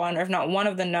number one, or if not one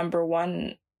of the number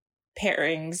one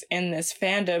pairings in this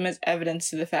fandom is evidence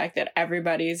to the fact that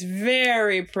everybody is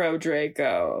very pro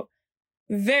Draco.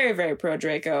 Very, very pro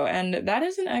Draco. And that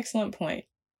is an excellent point.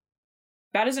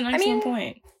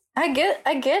 Point. I get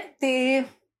the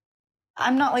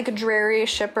I'm not like a drarry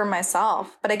shipper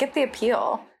myself, but I get the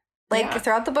appeal. Like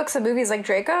throughout the books and movies, like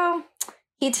Draco,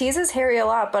 he teases Harry a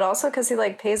lot, but also because he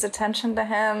like pays attention to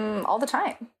him all the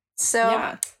time.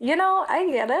 So, you know,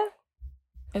 I get it.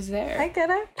 Is there? I get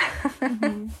it.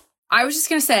 I was just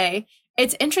going to say,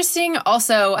 it's interesting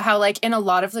also how like in a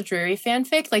lot of the drarry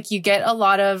fanfic, like you get a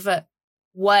lot of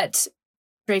what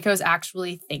Draco's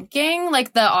actually thinking.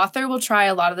 Like the author will try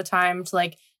a lot of the time to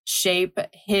like shape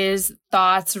his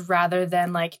thoughts rather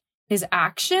than like his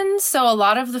actions. So a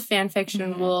lot of the fan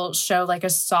fiction will show like a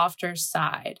softer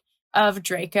side of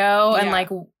Draco and like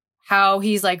how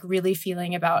he's like really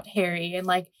feeling about Harry and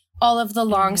like all of the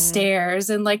long stares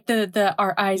and like the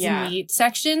our eyes and meet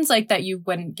sections like that you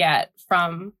wouldn't get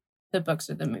from the books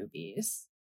or the movies.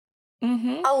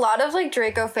 A lot of like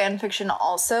Draco fan fiction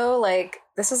also, like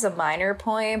this is a minor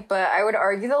point, but I would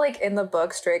argue that like in the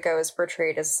books Draco is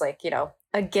portrayed as like, you know,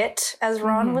 a git, as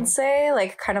Ron would say,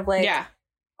 like kind of like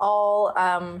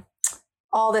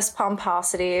all this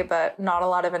pomposity, but not a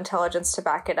lot of intelligence to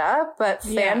back it up. But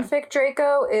fanfic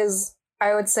Draco is,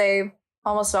 I would say,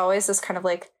 almost always this kind of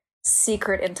like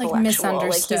secret intellectual.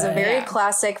 Like he's a very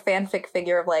classic fanfic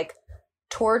figure of like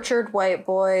tortured white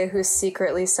boy who's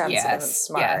secretly sensitive and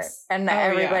smart. And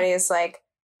everybody is like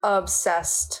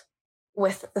obsessed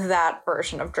with that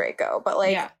version of Draco. But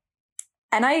like,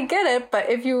 and I get it, but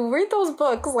if you read those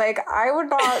books, like I would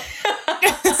not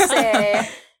say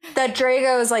that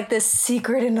Draco is like this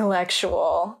secret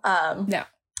intellectual. No,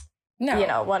 you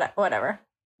know, whatever.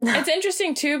 It's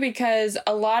interesting too because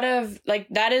a lot of like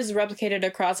that is replicated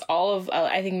across all of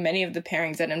I think many of the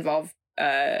pairings that involve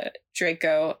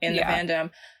Draco in the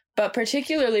fandom, but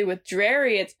particularly with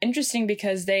drarry, it's interesting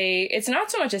because it's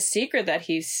not so much a secret that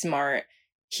he's smart.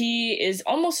 He is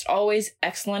almost always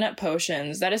excellent at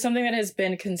potions. That is something that has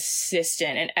been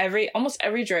consistent in almost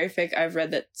every drarry fic I've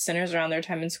read that centers around their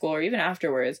time in school or even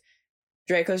afterwards.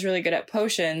 Draco's really good at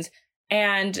potions.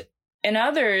 And in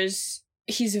others,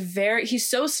 he's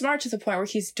so smart to the point where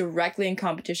he's directly in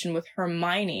competition with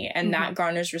Hermione, and that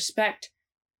garners respect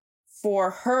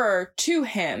for her to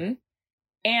him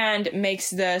and makes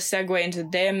the segue into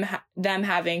them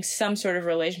having some sort of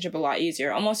relationship a lot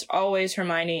easier. Almost always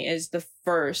Hermione is the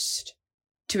first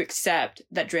to accept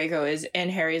that Draco is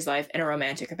in Harry's life in a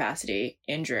romantic capacity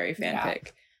in drarry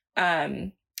fanfic.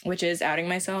 which is outing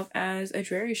myself as a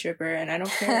drarry shipper, and I don't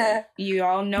care. You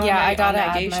all know I gotta my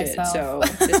add gay shit, myself.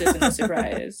 so this isn't a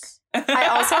surprise.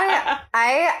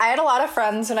 I had a lot of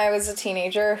friends when I was a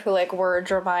teenager who like were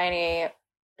Hermione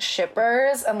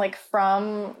shippers, and like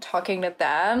from talking to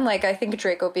them, like I think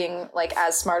Draco being like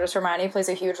as smart as Hermione plays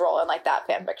a huge role in like that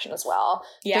fan fiction as well.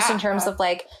 Yeah, just in terms of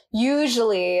like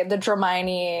usually the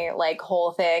Hermione like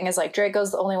whole thing is like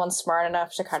Draco's the only one smart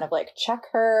enough to kind of like check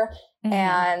her. Mm-hmm.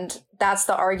 And that's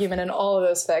the argument in all of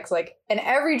those fics. Like in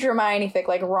every Hermione fic,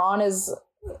 like Ron is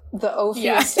the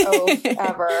oafiest oaf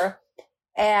ever.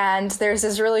 And there's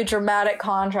this really dramatic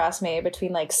contrast made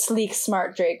between like sleek,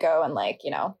 smart Draco and like, you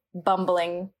know,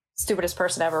 bumbling, stupidest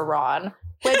person ever Ron.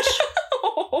 Which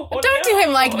don't do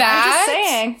him like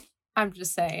that. I'm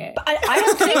just saying. But I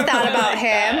don't think that about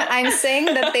him. I'm saying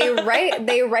that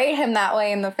they write him that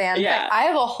way in the fanfic. Yeah. I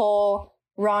have a whole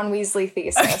Ron Weasley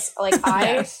thesis. Like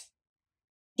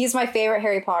he's my favorite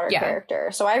Harry Potter character.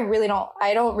 So I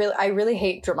really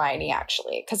hate Hermione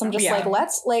actually, because I'm just like,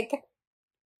 let's like.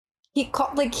 He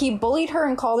bullied her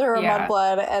and called her a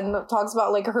mudblood and talks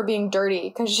about like her being dirty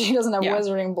because she doesn't have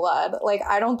wizarding blood. Like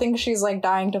I don't think she's like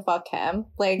dying to fuck him.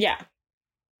 Like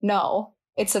no,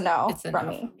 it's a no from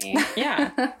me.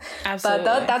 Yeah, absolutely.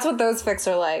 But that's what those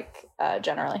fics are like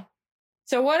generally.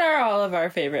 So what are all of our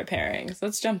favorite pairings?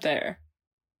 Let's jump there.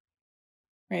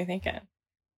 What are you thinking?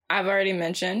 I've already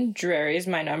mentioned Drarry's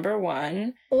my number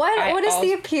one. What is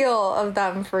the appeal of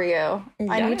them for you? Yes.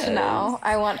 I need to know.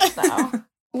 I want to know.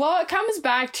 Well, it comes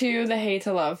back to the hate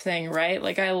to love thing, right?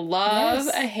 Like, I love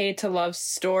a hate to love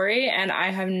story, and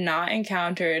I have not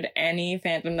encountered any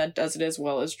fandom that does it as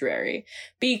well as Drarry,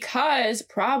 because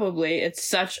probably it's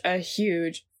such a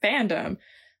huge fandom.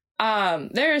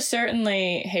 There are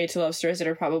certainly hate to love stories that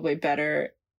are probably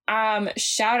better.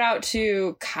 Shout out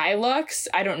to Kylux.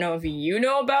 I don't know if you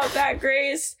know about that,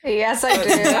 Grace. Yes, I do.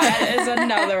 That is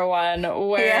another one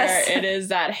where it is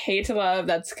that hate to love.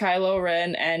 That's Kylo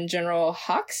Ren and General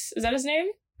Hux. Is that his name?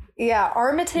 Yeah,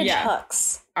 Armitage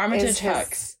Hux. Armitage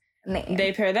Hux. Name.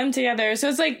 They pair them together. So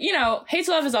it's like, you know, hate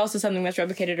to love is also something that's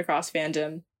replicated across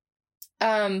fandom.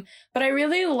 But I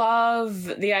really love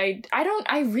I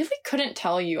really couldn't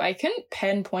tell you. I couldn't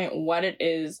pinpoint what it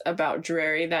is about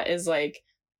Drarry that is like,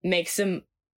 makes him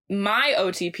my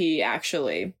OTP,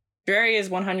 actually. Drarry is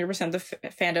 100% the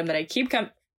fandom that I keep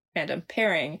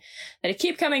pairing that I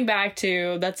keep coming back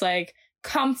to. That's like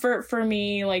comfort for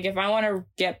me. Like if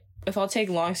I'll take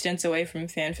long stints away from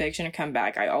fan fiction and come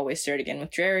back, I always start again with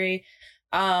Drarry.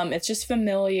 It's just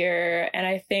familiar, and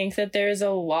I think that there's a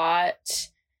lot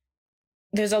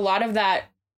of that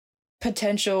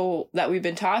potential that we've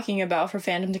been talking about for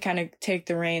fandom to kind of take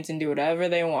the reins and do whatever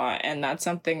they want, and that's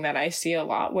something that I see a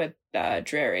lot with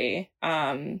Drarry,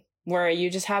 where you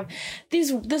just have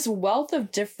this wealth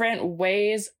of different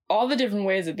ways, all the different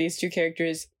ways that these two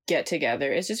characters get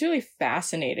together. It's just really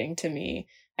fascinating to me.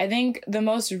 I think the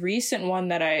most recent one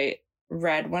that I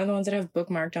read, one of the ones that I have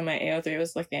bookmarked on my AO3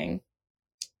 was looking,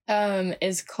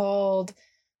 is called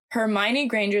Hermione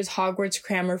Granger's Hogwarts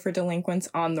Crammer for Delinquents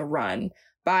on the Run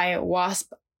by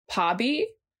Wasp Pobby.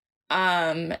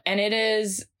 And it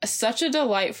is such a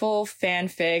delightful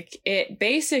fanfic. It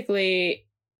basically,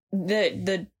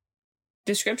 the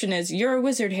description is, "You're a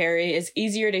wizard, Harry, is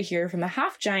easier to hear from a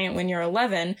half-giant when you're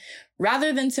 11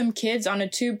 rather than some kids on a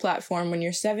tube platform when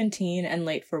you're 17 and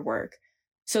late for work."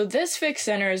 So this fic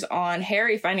centers on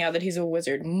Harry finding out that he's a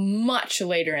wizard much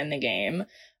later in the game.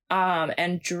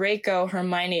 And Draco,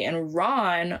 Hermione, and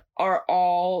Ron are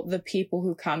all the people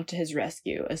who come to his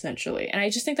rescue, essentially. And I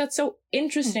just think that's so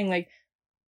interesting, like,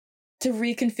 to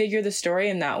reconfigure the story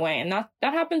in that way. And that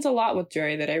happens a lot with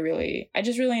Drarry, that I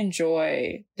just really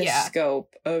enjoy the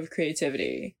scope of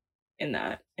creativity in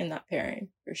that pairing,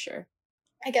 for sure.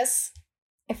 I guess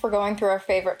if we're going through our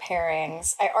favorite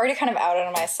pairings, I already kind of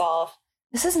outed myself.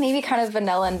 This is maybe kind of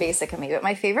vanilla and basic of me, but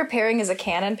my favorite pairing is a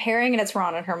canon pairing, and it's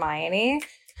Ron and Hermione.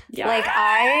 Yes! Like,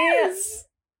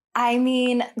 I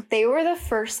mean, they were the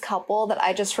first couple that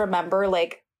I just remember,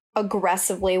 like,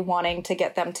 aggressively wanting to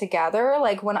get them together.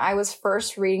 Like, when I was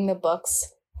first reading the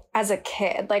books as a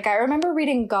kid, like, I remember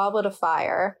reading Goblet of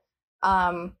Fire,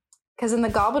 because in the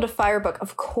Goblet of Fire book,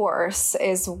 of course,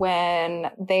 is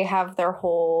when they have their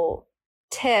whole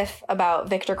tiff about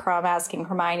Viktor Krum asking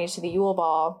Hermione to the Yule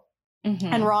Ball.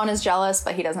 Mm-hmm. And Ron is jealous,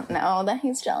 but he doesn't know that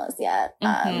he's jealous yet.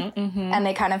 And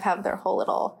they kind of have their whole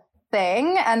little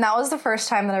thing. And that was the first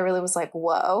time that I really was like,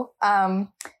 whoa. And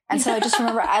so I just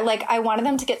remember I wanted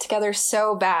them to get together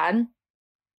so bad.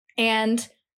 And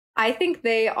I think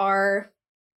they are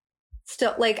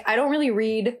still, like, I don't really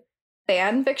read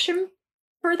fan fiction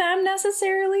for them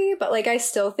necessarily, but like I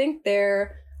still think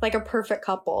they're like a perfect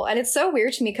couple. And it's so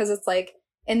weird to me because it's like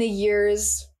in the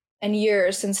years and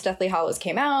years since Deathly Hallows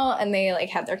came out and they like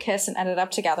had their kiss and ended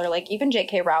up together, like even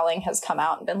J.K. Rowling has come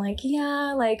out and been like,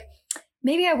 yeah, like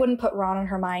maybe I wouldn't put Ron and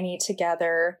Hermione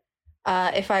together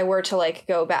if I were to like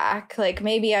go back. Like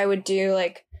maybe I would do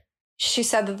like, she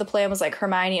said that the plan was like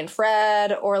Hermione and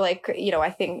Fred, or like, you know, I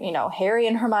think, you know, Harry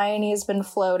and Hermione has been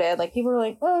floated. Like people were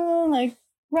like, oh, like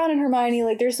Ron and Hermione,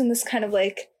 like there's been this kind of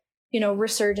like, you know,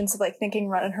 resurgence of like thinking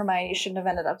Ron and Hermione shouldn't have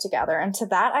ended up together. And to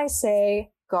that I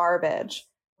say garbage.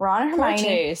 Ron and Hermione. Poor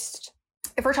taste.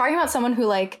 If we're talking about someone who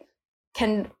like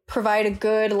can provide a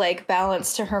good like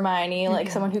balance to Hermione,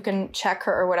 like someone who can check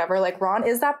her or whatever, like Ron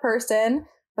is that person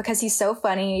because he's so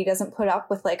funny. He doesn't put up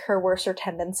with like her worser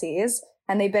tendencies.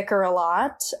 And they bicker a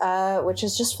lot, which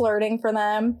is just flirting for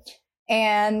them.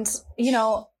 And, you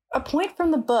know, a point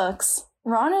from the books,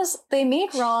 they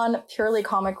made Ron purely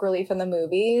comic relief in the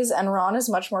movies, and Ron is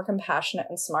much more compassionate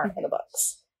and smart in the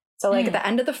books. So, like, at the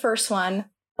end of the first one,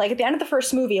 like, at the end of the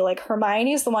first movie, like,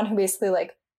 Hermione is the one who basically,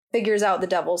 like, figures out the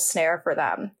devil's snare for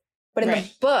them. But in the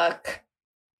book,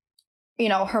 you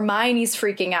know, Hermione's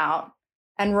freaking out,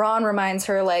 and Ron reminds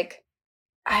her, like,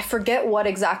 I forget what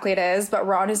exactly it is, but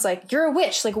Ron is like, you're a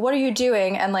witch, like, what are you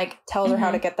doing? And, like, tells her how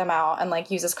to get them out and,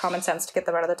 like, uses common sense to get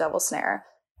them out of the devil's snare.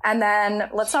 And then,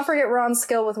 let's not forget Ron's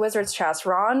skill with Wizard's Chess.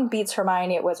 Ron beats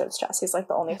Hermione at Wizard's Chess. He's, like,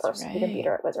 the only person who can beat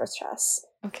her at Wizard's Chess.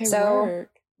 Okay, so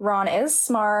Ron is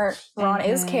smart. Ron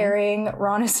is caring.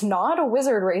 Ron is not a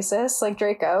wizard racist like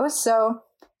Draco. So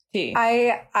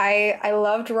I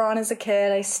loved Ron as a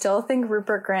kid. I still think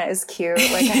Rupert Grint is cute.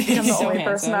 Like, I think I'm the only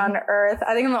person on Earth.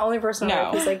 I think I'm the only person on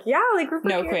Earth who's like, yeah, like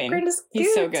Rupert Grint is cute.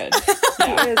 He's so good.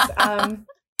 He is.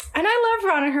 And I love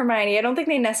Ron and Hermione. I don't think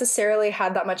they necessarily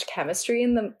had that much chemistry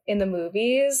in the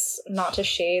movies. Not to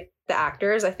shade the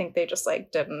actors. I think they just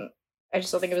like didn't. I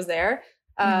just don't think it was there.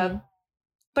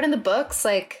 But in the books,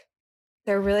 like,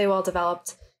 they're really well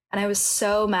developed. And I was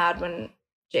so mad when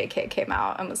JK came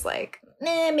out and was like,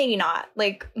 maybe not.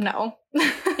 Like, no.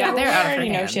 Yeah, they're out of her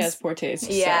hands. She has poor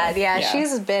taste. Yeah,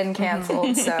 she's been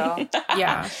canceled, so.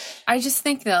 Yeah. I just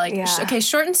think that, like, okay,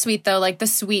 short and sweet, though, like, the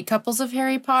sweet couples of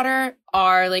Harry Potter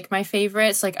are, like, my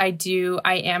favorites. Like, I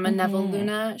am a Neville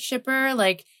Luna shipper.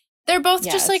 Like, they're both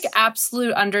just, like,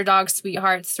 absolute underdog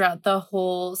sweethearts throughout the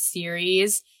whole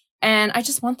series. And I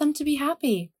just want them to be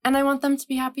happy. And I want them to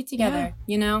be happy together,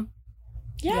 you know?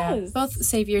 Yes. Yeah, both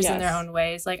saviors in their own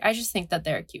ways. Like, I just think that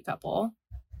they're a cute couple.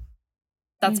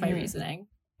 That's my reasoning.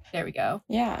 There we go.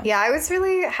 Yeah. Yeah, I was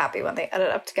really happy when they ended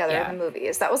up together in the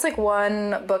movies. That was like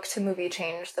one book to movie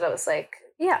change that I was like,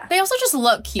 yeah. They also just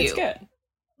look cute. It's good.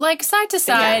 Like, side to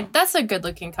side, that's a good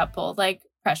looking couple. Like,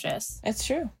 precious. It's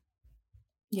true.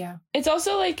 Yeah. It's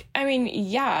also like,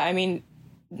 Neville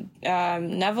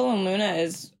and Luna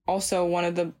is also one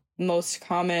of the most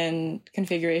common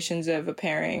configurations of a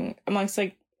pairing amongst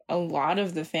like a lot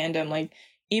of the fandom. Like,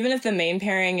 even if the main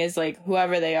pairing is like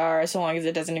whoever they are, so long as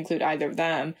it doesn't include either of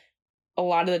them, a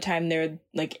lot of the time they're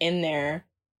like in there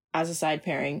as a side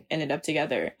pairing, ended up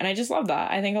together. And I just love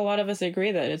that. I think a lot of us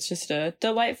agree that it's just a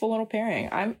delightful little pairing.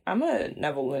 I'm a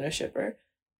Neville Luna shipper.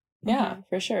 Yeah,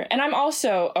 for sure. And I'm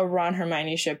also a Ron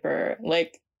Hermione shipper.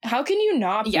 Like, how can you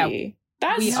not be? Yeah,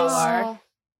 That's we all are.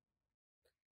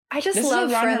 I just love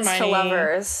Friends to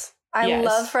Lovers. I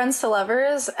love Friends to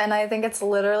Lovers, and I think it's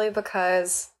literally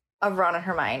because of Ron and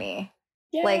Hermione.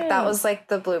 Yay. Like, that was like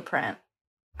the blueprint.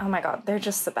 Oh my god, they're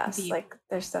just the best. Like,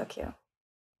 they're so cute.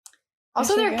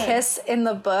 Also, their kiss in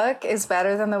the book is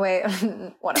better than the way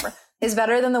is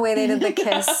better than the way they did the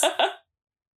kiss.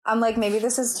 I'm like, maybe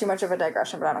this is too much of a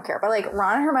digression, but I don't care. But like,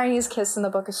 Ron and Hermione's kiss in the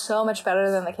book is so much better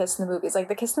than the kiss in the movies. Like,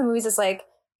 the kiss in the movies is like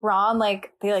Ron,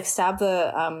 like, they like stab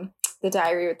the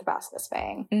diary with the basilisk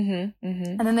fang.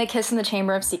 And then they kiss in the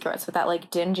Chamber of Secrets with that like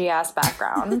dingy ass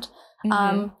background.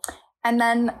 And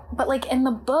then, but like in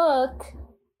the book,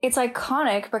 it's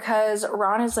iconic because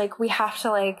Ron is like, we have to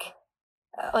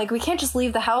like we can't just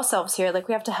leave the house elves here. Like,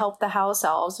 we have to help the house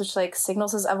elves, which like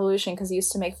signals his evolution because he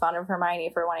used to make fun of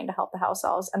Hermione for wanting to help the house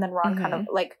elves. And then Ron kind of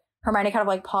like, Hermione kind of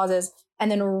like pauses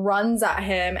and then runs at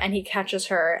him and he catches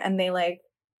her and they like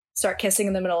start kissing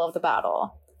in the middle of the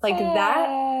battle. Like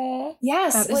that.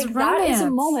 Yes. That like that is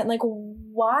a moment. Like,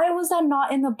 why was that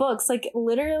not in the books? Like,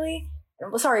 literally,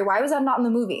 sorry, why was that not in the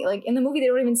movie? Like, in the movie, they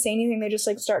don't even say anything. They just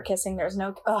like start kissing. There's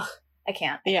no, I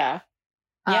can't. Yeah.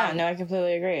 Yeah, no, I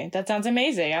completely agree. That sounds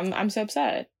amazing. I'm so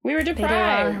upset. We were deprived.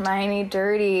 They did Hermione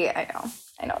dirty. I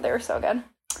know. They were so good.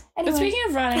 Anyway. But speaking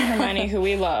of Ron and Hermione, who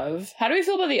we love, how do we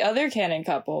feel about the other canon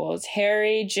couples?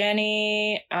 Harry,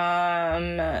 Jenny, who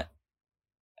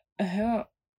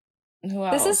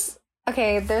else? This is,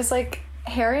 okay, there's like,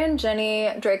 Harry and Ginny,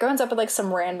 Draco ends up with, like,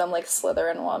 some random, like,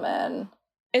 Slytherin woman.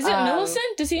 Is it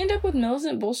Millicent? Does he end up with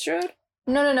Millicent Bulstrode?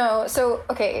 No. So,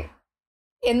 okay,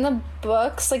 in the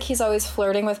books, like, he's always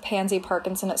flirting with Pansy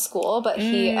Parkinson at school, but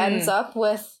he ends up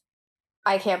with,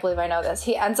 I can't believe I know this,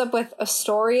 he ends up with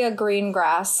Astoria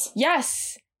Greengrass.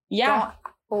 Yes! Yeah.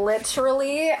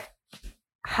 Literally,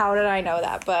 how did I know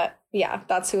that? But, yeah,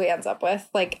 that's who he ends up with,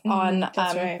 like, on,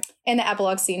 right. in the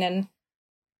epilogue scene in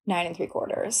 9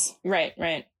 3/4.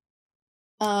 Right.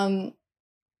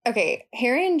 Okay,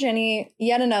 Harry and Ginny,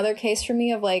 yet another case for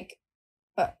me of, like,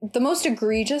 the most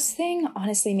egregious thing,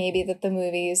 honestly, maybe that the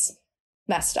movies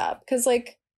messed up. Because,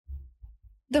 like,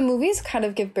 the movies kind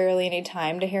of give barely any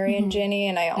time to Harry and Ginny,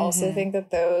 and I also think that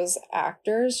those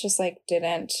actors just, like,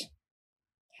 didn't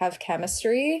have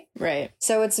chemistry. Right.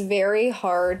 So it's very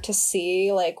hard to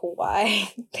see, like,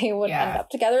 why they would end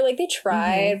up together. Like, they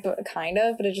tried, but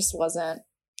it just wasn't.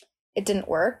 It didn't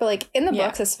work. But, like, in the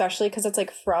books, especially because it's,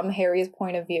 like, from Harry's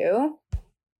point of view,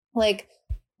 like,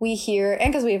 we hear,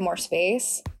 and because we have more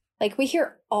space, like, we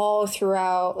hear all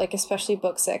throughout, like, especially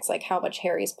book 6, like, how much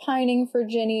Harry's pining for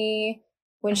Ginny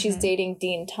when she's dating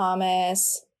Dean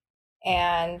Thomas.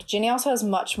 And Ginny also has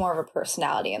much more of a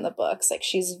personality in the books. Like,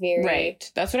 she's very...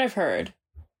 Right. That's what I've heard.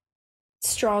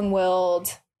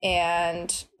 Strong-willed,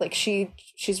 and, like,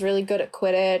 she's really good at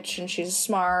Quidditch, and she's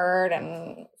smart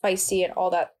and feisty and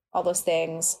all those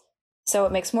things. So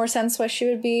it makes more sense why she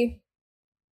would be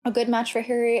a good match for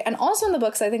Harry. And also in the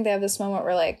books, I think they have this moment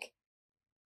where, like,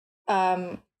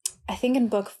 I think in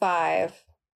book 5,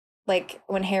 like,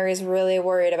 when Harry's really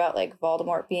worried about, like,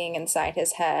 Voldemort being inside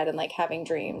his head and, like, having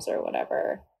dreams or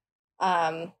whatever,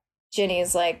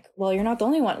 Ginny's like, well, you're not the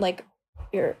only one. Like,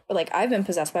 you're, like, I've been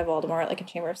possessed by Voldemort, like, in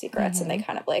Chamber of Secrets, and they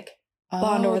kind of, like,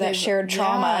 bond over that shared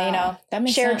trauma, you know. That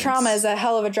makes shared sense. Trauma is a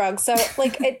hell of a drug. So,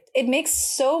 like, it makes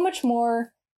so much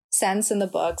more sense in the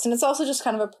books. And it's also just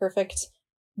kind of a perfect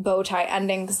bow tie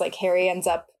ending, because, like, Harry ends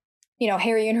up, you know,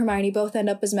 Harry and Hermione both end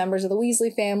up as members of the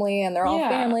Weasley family, and they're all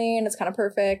family, and it's kind of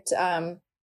perfect.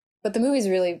 But the movies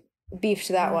really beefed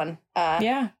that one.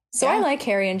 So I like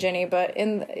Harry and Ginny, but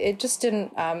it just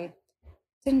didn't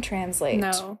translate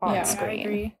on screen. I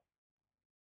agree.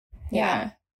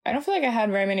 Yeah. I don't feel like I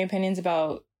had very many opinions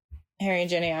about Harry and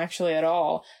Ginny actually at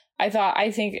all.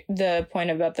 I think the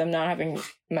point about them not having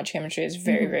much chemistry is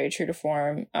very, very true to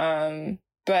form.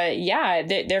 But yeah,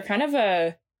 they're kind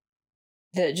of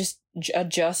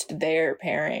just their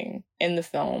pairing in the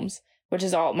films, which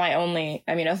is all my only,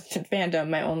 I mean, other than fandom,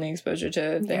 my only exposure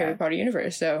to the Harry Potter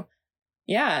universe. So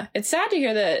yeah, it's sad to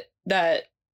hear that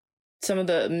some of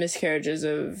the miscarriages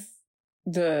of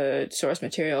the source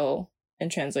material in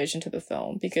translation to the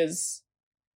film, because,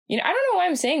 you know, I don't know why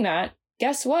I'm saying that.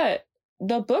 Guess what?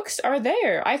 The books are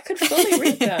there. I could fully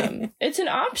read them. It's an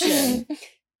option.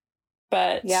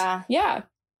 But yeah. I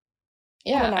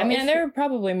mean, there are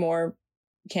probably more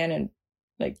canon,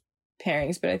 like,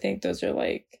 pairings, but I think those are,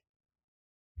 like,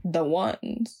 the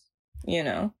ones, you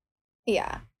know?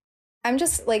 Yeah. I'm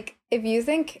just, like, if you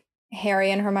think Harry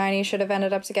and Hermione should have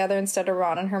ended up together instead of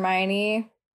Ron and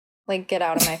Hermione, like, get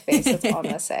out of my face. That's all I'm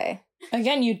gonna say.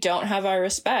 Again, you don't have our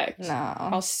respect. No.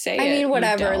 I'll say I it. mean,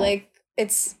 whatever. Like,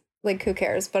 it's, like, who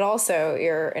cares? But also,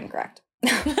 you're incorrect.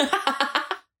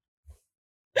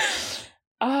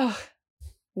 Oh,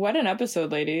 what an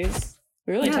episode, ladies.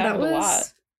 We really tackled a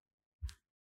lot.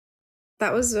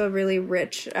 That was a really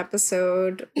rich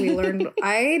episode. We learned...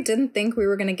 I didn't think we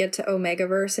were going to get to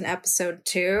Omegaverse in episode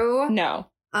 2. No.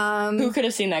 Who could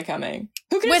have seen that coming?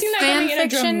 Who could have seen that coming in a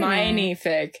Hermione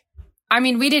fic? I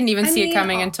mean, we didn't even see it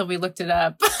coming until we looked it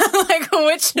up. Like,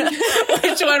 which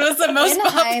one was the most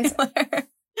popular?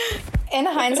 In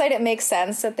hindsight, it makes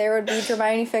sense that there would be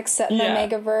Hermione fics set in the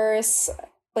Omegaverse.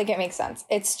 Like, it makes sense.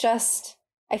 It's just,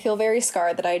 I feel very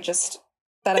scarred that I'm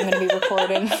going to be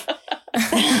recorded.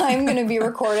 I'm going to be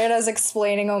recorded as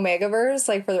explaining Omegaverse,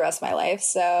 like, for the rest of my life.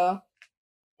 So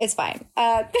it's fine.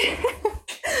 All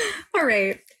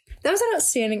right. That was an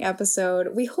outstanding episode.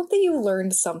 We hope that you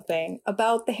learned something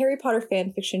about the Harry Potter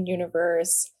fanfiction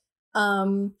universe.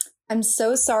 I'm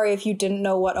so sorry if you didn't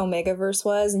know what Omegaverse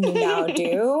was and you now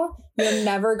do. You're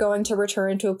never going to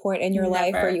return to a point in your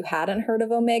life where you hadn't heard of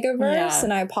Omegaverse,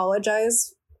 and I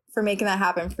apologize for making that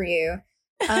happen for you.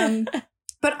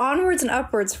 But onwards and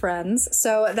upwards, friends.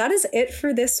 So that is it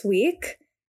for this week.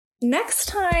 Next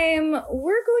time,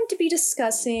 we're going to be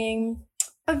discussing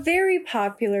a very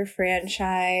popular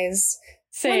franchise.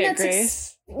 Say it,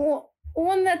 Grace.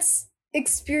 One that's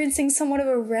experiencing somewhat of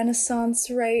a renaissance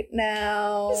right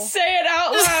now. Say it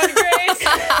out loud, Grace.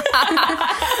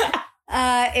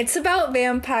 It's about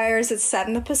vampires. It's set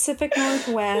in the Pacific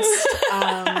Northwest.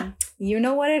 You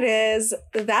know what it is.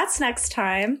 That's next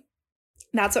time.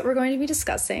 That's what we're going to be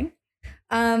discussing.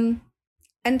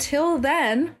 Until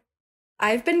then,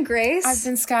 I've been Grace. I've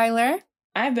been Skylar.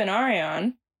 I've been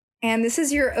Ariane. And this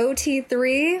is your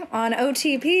OT3 on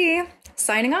OTP.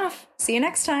 Signing off. See you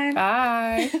next time.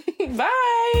 Bye.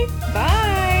 Bye.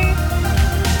 Bye.